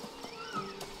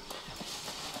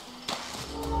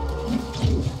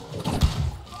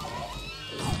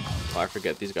 Oh, I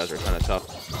forget these guys are kind of tough.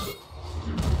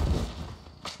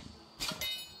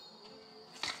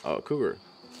 Oh, cougar.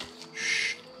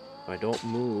 Shh. If I don't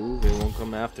move, it won't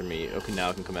come after me. Okay, now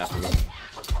it can come after me.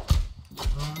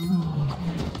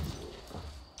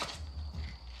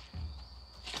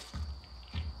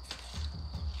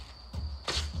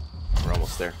 We're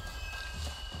almost there.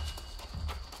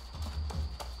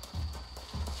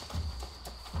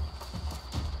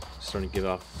 Starting to give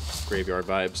off graveyard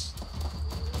vibes.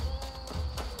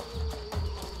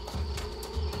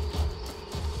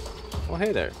 Well,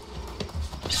 hey there.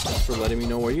 Thanks for letting me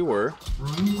know where you were.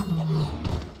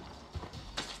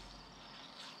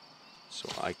 So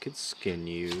I could skin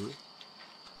you.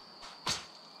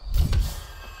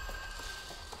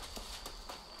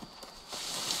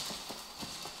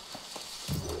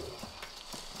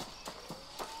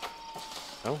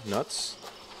 Oh, nuts.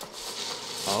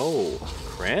 Oh,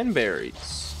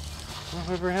 cranberries. I don't know if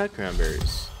I've ever had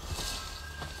cranberries.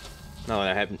 Not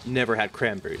that I have never had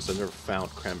cranberries. I've never found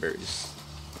cranberries.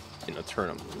 in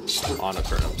Eternum. On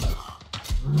Eternum.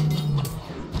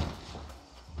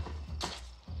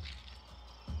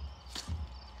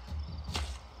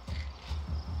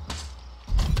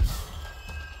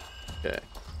 Okay.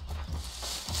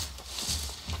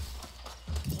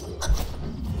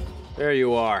 There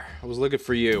you are. I was looking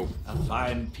for you. A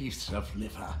fine piece of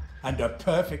liver and a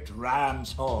perfect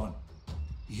ram's horn.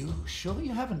 You sure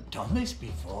you haven't done this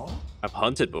before? I've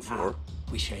hunted before. Now,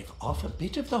 we shave off a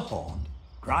bit of the horn,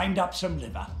 grind up some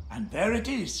liver, and there it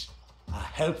is. A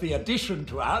healthy addition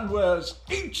to Anwar's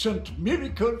ancient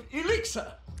miracle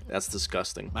elixir. That's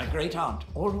disgusting. My great aunt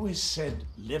always said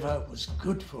liver was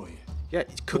good for you. Yeah,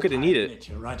 cook it and eat it.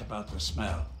 You're right about the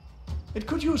smell. It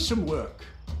could use some work.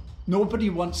 Nobody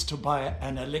wants to buy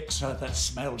an elixir that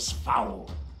smells foul.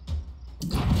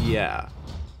 Yeah.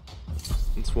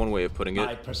 That's one way of putting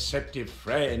My it. perceptive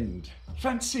friend.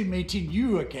 Fancy meeting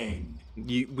you again.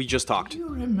 We just talked. Do you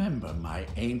remember my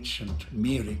ancient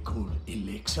miracle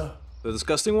elixir? The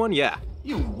disgusting one? Yeah.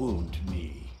 You wound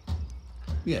me.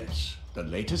 Yes, the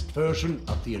latest version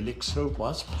of the elixir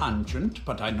was pungent,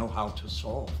 but I know how to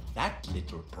solve that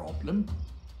little problem.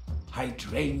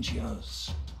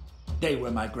 Hydrangeas. They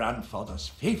were my grandfather's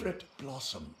favorite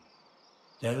blossom.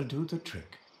 They'll do the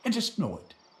trick. I just know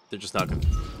it. They're just not gonna...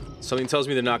 Something tells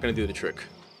me they're not gonna do the trick.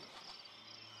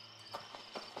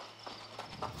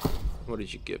 What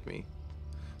did you give me?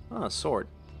 Ah, a sword.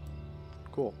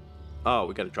 Cool. Oh,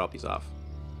 we gotta drop these off.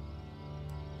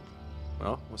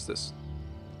 Well, what's this?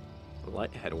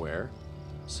 Light headwear,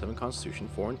 7 constitution,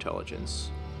 4 intelligence,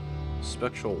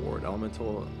 spectral ward,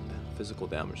 elemental physical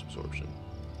damage absorption.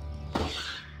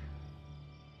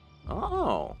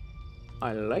 Oh,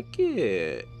 I like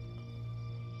it.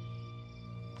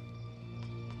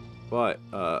 But,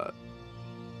 I'd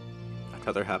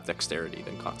rather have dexterity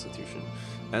than constitution.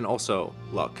 And also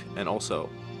luck. And also,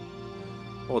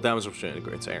 well, damage absorption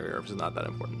integrates area herbs is not that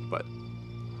important, but...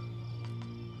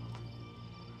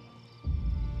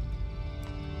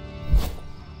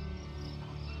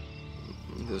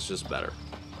 This is just better.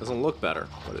 Doesn't look better,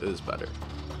 but it is better.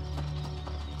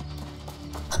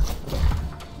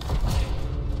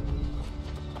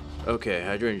 Okay,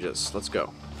 hydrangeas, let's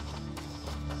go.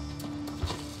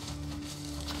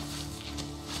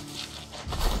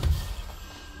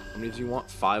 How many do you want?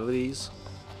 5 of these?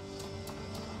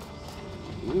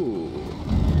 Ooh.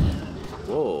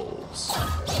 Wolves.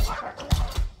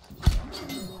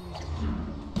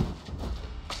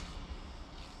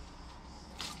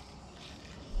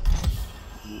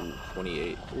 Ooh,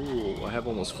 28. Ooh, I have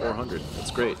almost 400.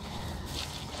 That's great.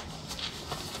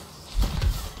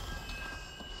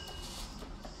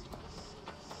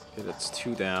 Okay, that's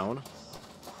 2 down.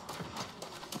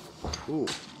 Ooh,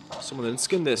 someone didn't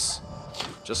skin this.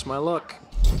 Just my luck.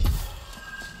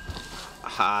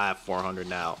 Aha, I have 400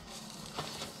 now.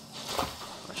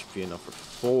 That should be enough for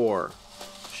 4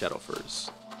 shadow furs.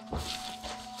 I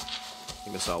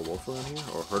think I saw a wolf around here,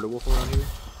 or heard a wolf around here.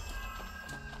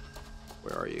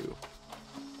 Where are you?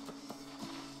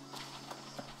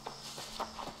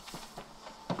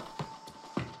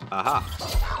 Aha!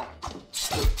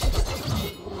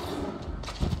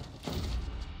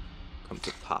 Come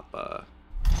to Papa.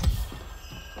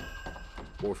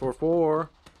 444.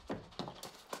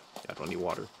 I don't need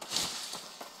water.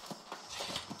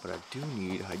 But I do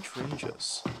need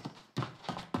hydrangeas.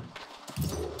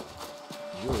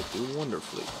 You'll do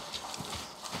wonderfully.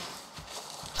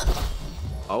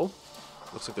 Oh?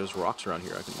 Looks like there's rocks around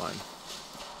here I can mine.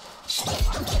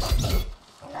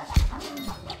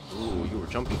 Ooh, you were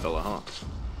jumpy fella, huh?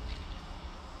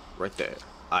 Right there.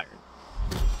 Iron.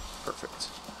 Perfect.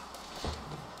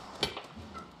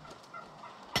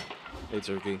 Hey,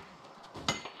 Turkey.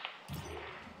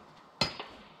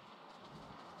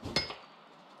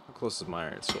 How close is my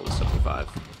iron soul to 75?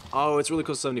 Oh, it's really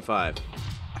close to 75.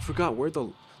 I forgot where the...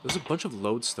 There's a bunch of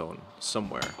lodestone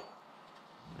somewhere.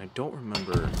 I don't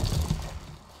remember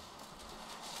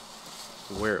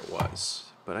where it was,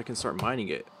 but I can start mining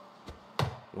it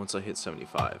once I hit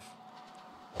 75.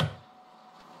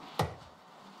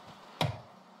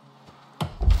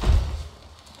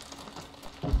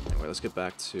 Anyway, let's get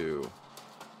back to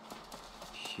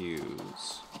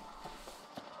Hughes.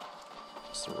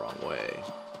 It's the wrong way.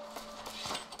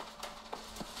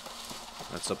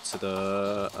 That's up to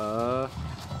the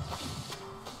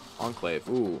Enclave.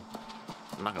 Ooh.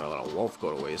 I'm not gonna let a wolf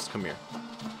go to waste. Come here.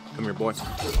 Come here, boy.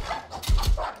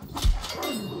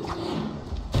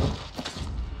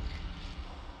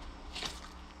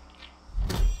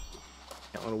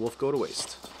 Can't let a wolf go to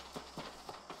waste.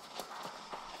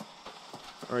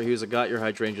 Alright, Hughes, I got your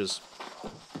hydrangeas.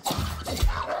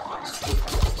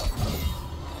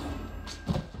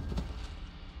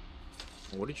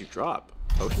 What did you drop?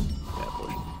 Potion? Yeah,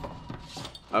 potion.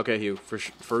 Okay, Hugh,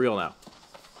 for real now.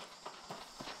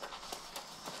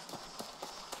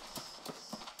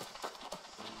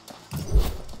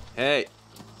 Hey,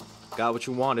 got what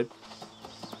you wanted.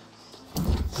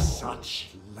 Such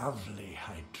lovely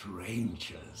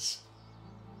hydrangeas.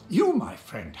 You, my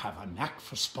friend, have a knack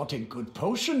for spotting good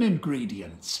potion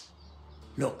ingredients.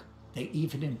 Look, they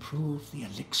even improve the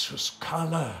elixir's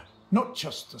color, not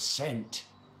just the scent.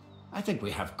 I think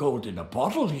we have gold in a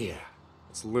bottle here.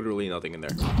 It's literally nothing in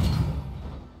there.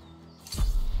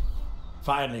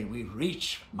 Finally, we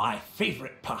reach my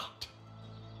favorite part.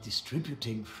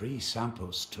 Distributing free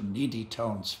samples to needy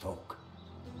townsfolk.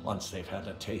 Once they've had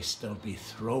a taste, they'll be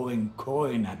throwing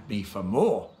coin at me for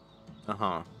more.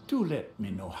 Uh-huh. Do let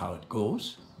me know how it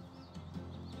goes.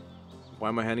 Why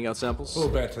am I handing out samples? Who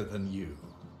better than you?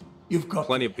 You've got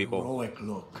Plenty a of people. heroic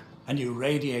look, and you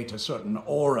radiate a certain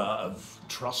aura of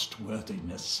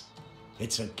trustworthiness.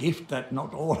 It's a gift that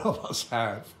not all of us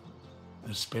have,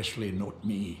 especially not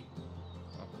me.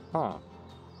 Huh.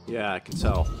 Yeah, I can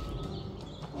tell.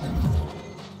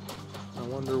 I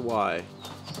wonder why.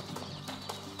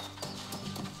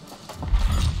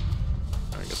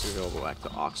 I guess we'll go back to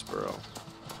Oxborough.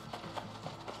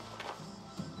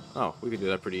 Oh, we could do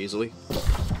that pretty easily.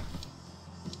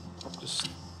 Just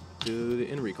do the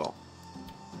in recall.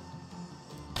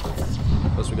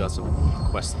 Plus we got some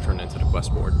quests to turn into the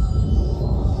quest board.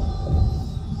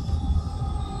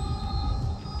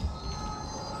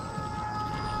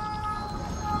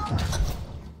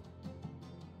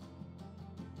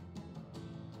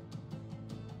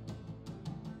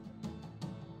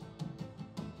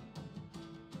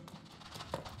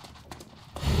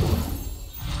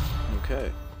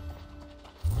 Okay.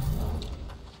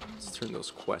 Let's turn those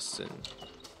quests in.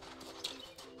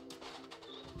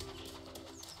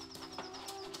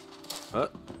 Oh.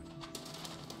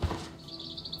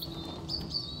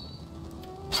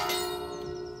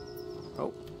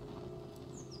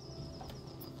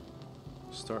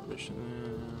 Start mission.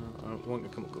 I want a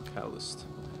chemical catalyst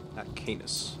at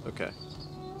Canis. Okay.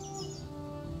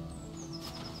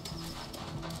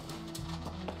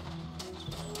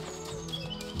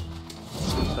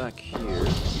 Let's get back here.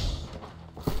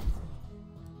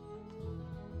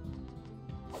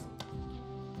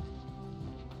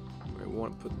 I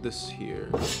want to put this here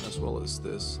as well as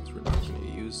this, since we're not going to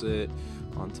use it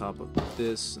on top of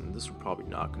this, and this we're probably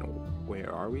not going to.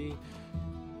 Where are we?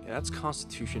 Yeah, that's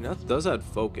Constitution. That does add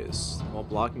focus while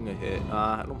blocking a hit.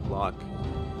 I don't block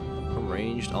from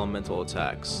ranged elemental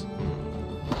attacks.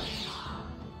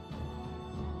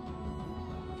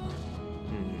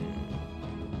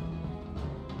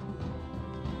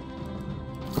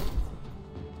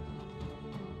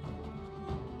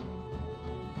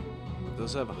 It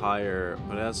does have higher,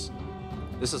 but it has.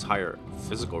 This is higher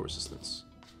physical resistance.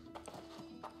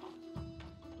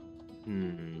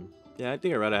 Yeah, I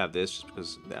think I'd rather have this just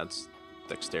because that's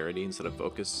dexterity instead of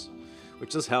focus,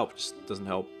 which does help, just doesn't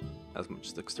help as much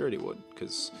as dexterity would,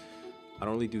 because I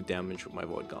don't really do damage with my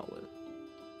Void Gauntlet.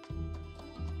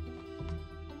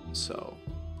 So,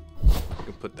 I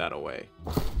can put that away.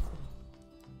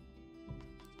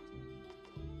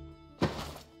 And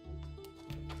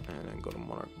then go to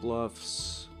Monarch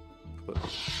Bluffs.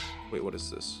 Wait, what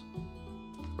is this?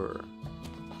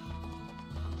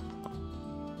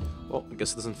 Well, I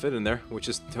guess it doesn't fit in there, which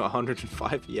is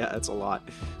 105. Yeah, that's a lot.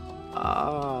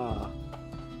 Oh,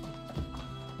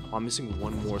 I'm missing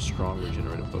one more strong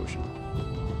regenerative potion.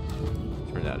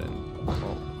 Turn that in.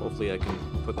 Well, hopefully I can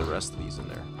put the rest of these in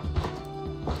there.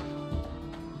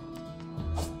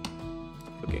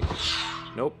 Okay.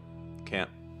 Nope. Can't.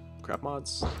 Crap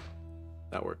mods.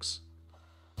 That works.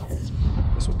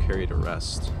 This will carry the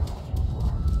rest.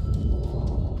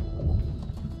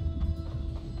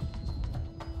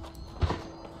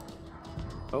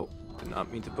 Oh, did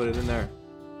not mean to put it in there.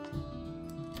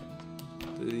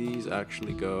 These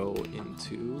actually go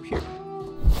into here.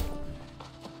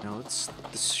 Now let's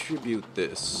distribute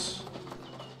this.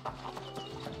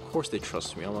 Of course they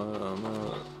trust me. I'm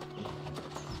a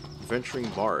venturing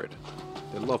bard.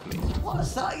 They love me.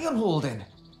 What's that you're holding?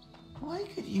 I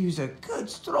could use a good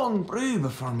strong brew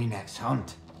before me next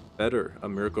hunt. Better, a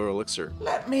miracle elixir.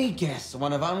 Let me guess,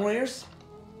 one of Anware's?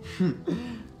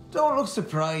 Don't look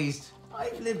surprised.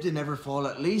 I've lived in Everfall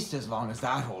at least as long as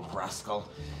that old rascal.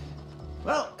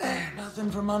 Well,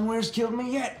 nothing from Anware's killed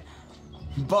me yet.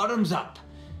 Bottoms up.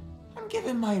 And give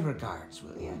him my regards,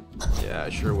 will you? Yeah, I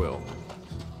sure will.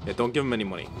 Yeah, don't give him any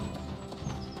money.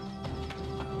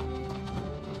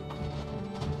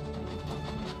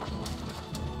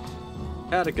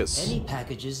 Atticus. Any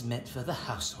packages meant for the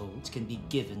household can be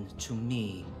given to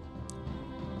me.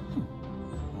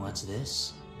 What's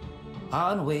this?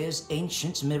 Arnweir's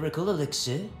Ancient Miracle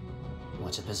Elixir?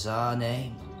 What a bizarre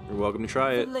name. You're welcome to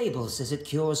try it. The label says it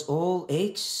cures all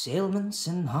aches, ailments,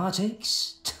 and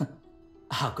heartaches.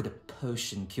 How could a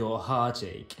potion cure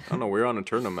heartache? I don't know, we're on a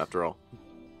turnum after all.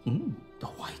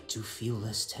 Oh, I do feel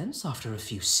less tense after a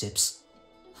few sips.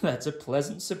 That's a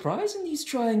pleasant surprise in these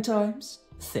trying times.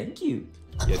 Thank you.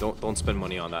 Yeah, don't spend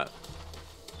money on that.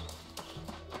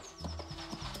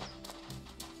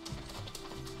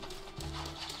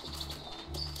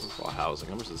 For housing,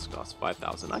 how much does this cost?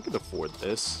 5,000. I could afford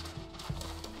this.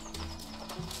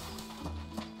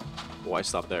 Why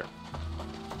stop there?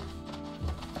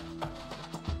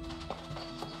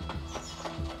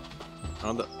 I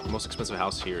don't know, the most expensive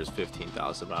house here is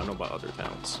 15,000, but I don't know about other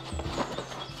towns.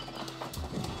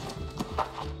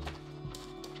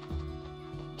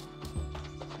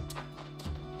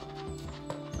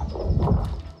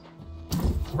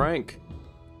 Frank!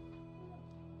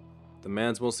 The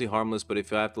man's mostly harmless, but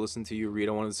if I have to listen to you read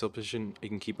on one of the submission, you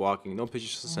can keep walking. No pitch,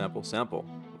 just a sample. Sample.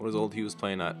 What is old Hugh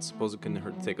playing at? Suppose it couldn't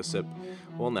hurt to take a sip.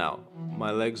 Well now,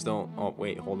 my legs don't... Oh,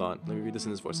 wait, hold on. Let me read this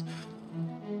in his voice.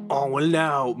 Oh, well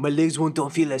now, my legs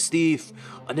don't feel as stiff.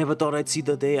 I never thought I'd see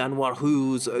the day Anwar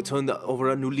Hughes turned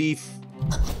over a new leaf.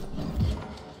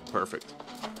 Perfect.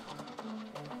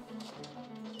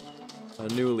 A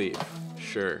new leaf.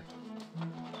 Sure.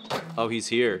 Oh, he's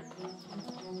here.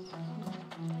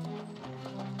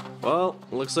 Well,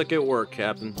 looks like it worked,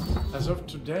 Captain. As of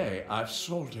today, I've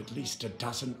sold at least a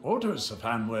dozen orders of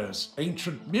Anweir's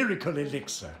Ancient Miracle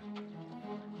Elixir.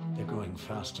 They're going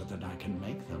faster than I can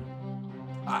make them.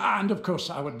 And of course,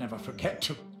 I would never forget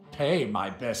to pay my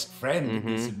best friend in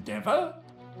this endeavor.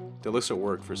 The elixir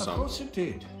worked for some. Of course it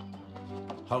did.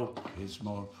 Hope is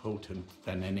more potent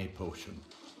than any potion.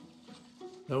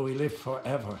 Though we live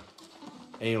forever,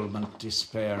 ailment,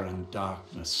 despair, and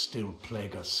darkness still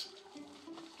plague us.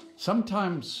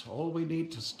 Sometimes all we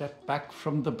need to step back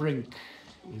from the brink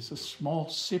is a small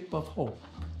sip of hope.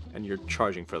 And you're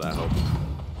charging for that hope.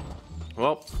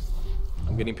 Well,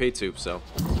 I'm getting paid too, so.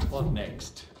 What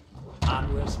next?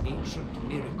 Anweir's Ancient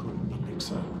Miracle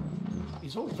Elixir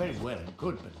is all very well and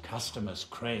good, but customers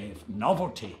crave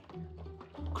novelty.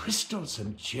 Crystals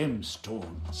and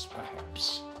gemstones,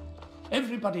 perhaps.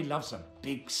 Everybody loves a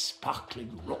big,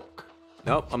 sparkling rock.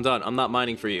 Nope, I'm done. I'm not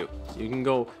mining for you. You can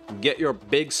go get your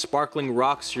big, sparkling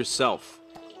rocks yourself.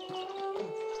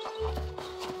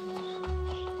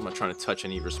 I'm not trying to touch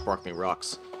any of your sparkling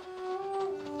rocks.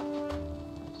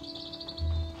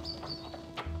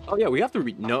 Oh yeah, we have to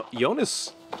read. No,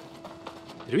 Jonas.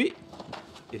 Did we?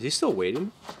 Is he still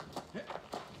waiting?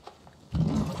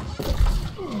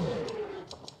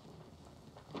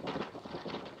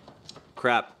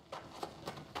 Crap.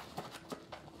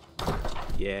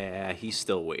 Yeah, he's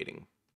still waiting.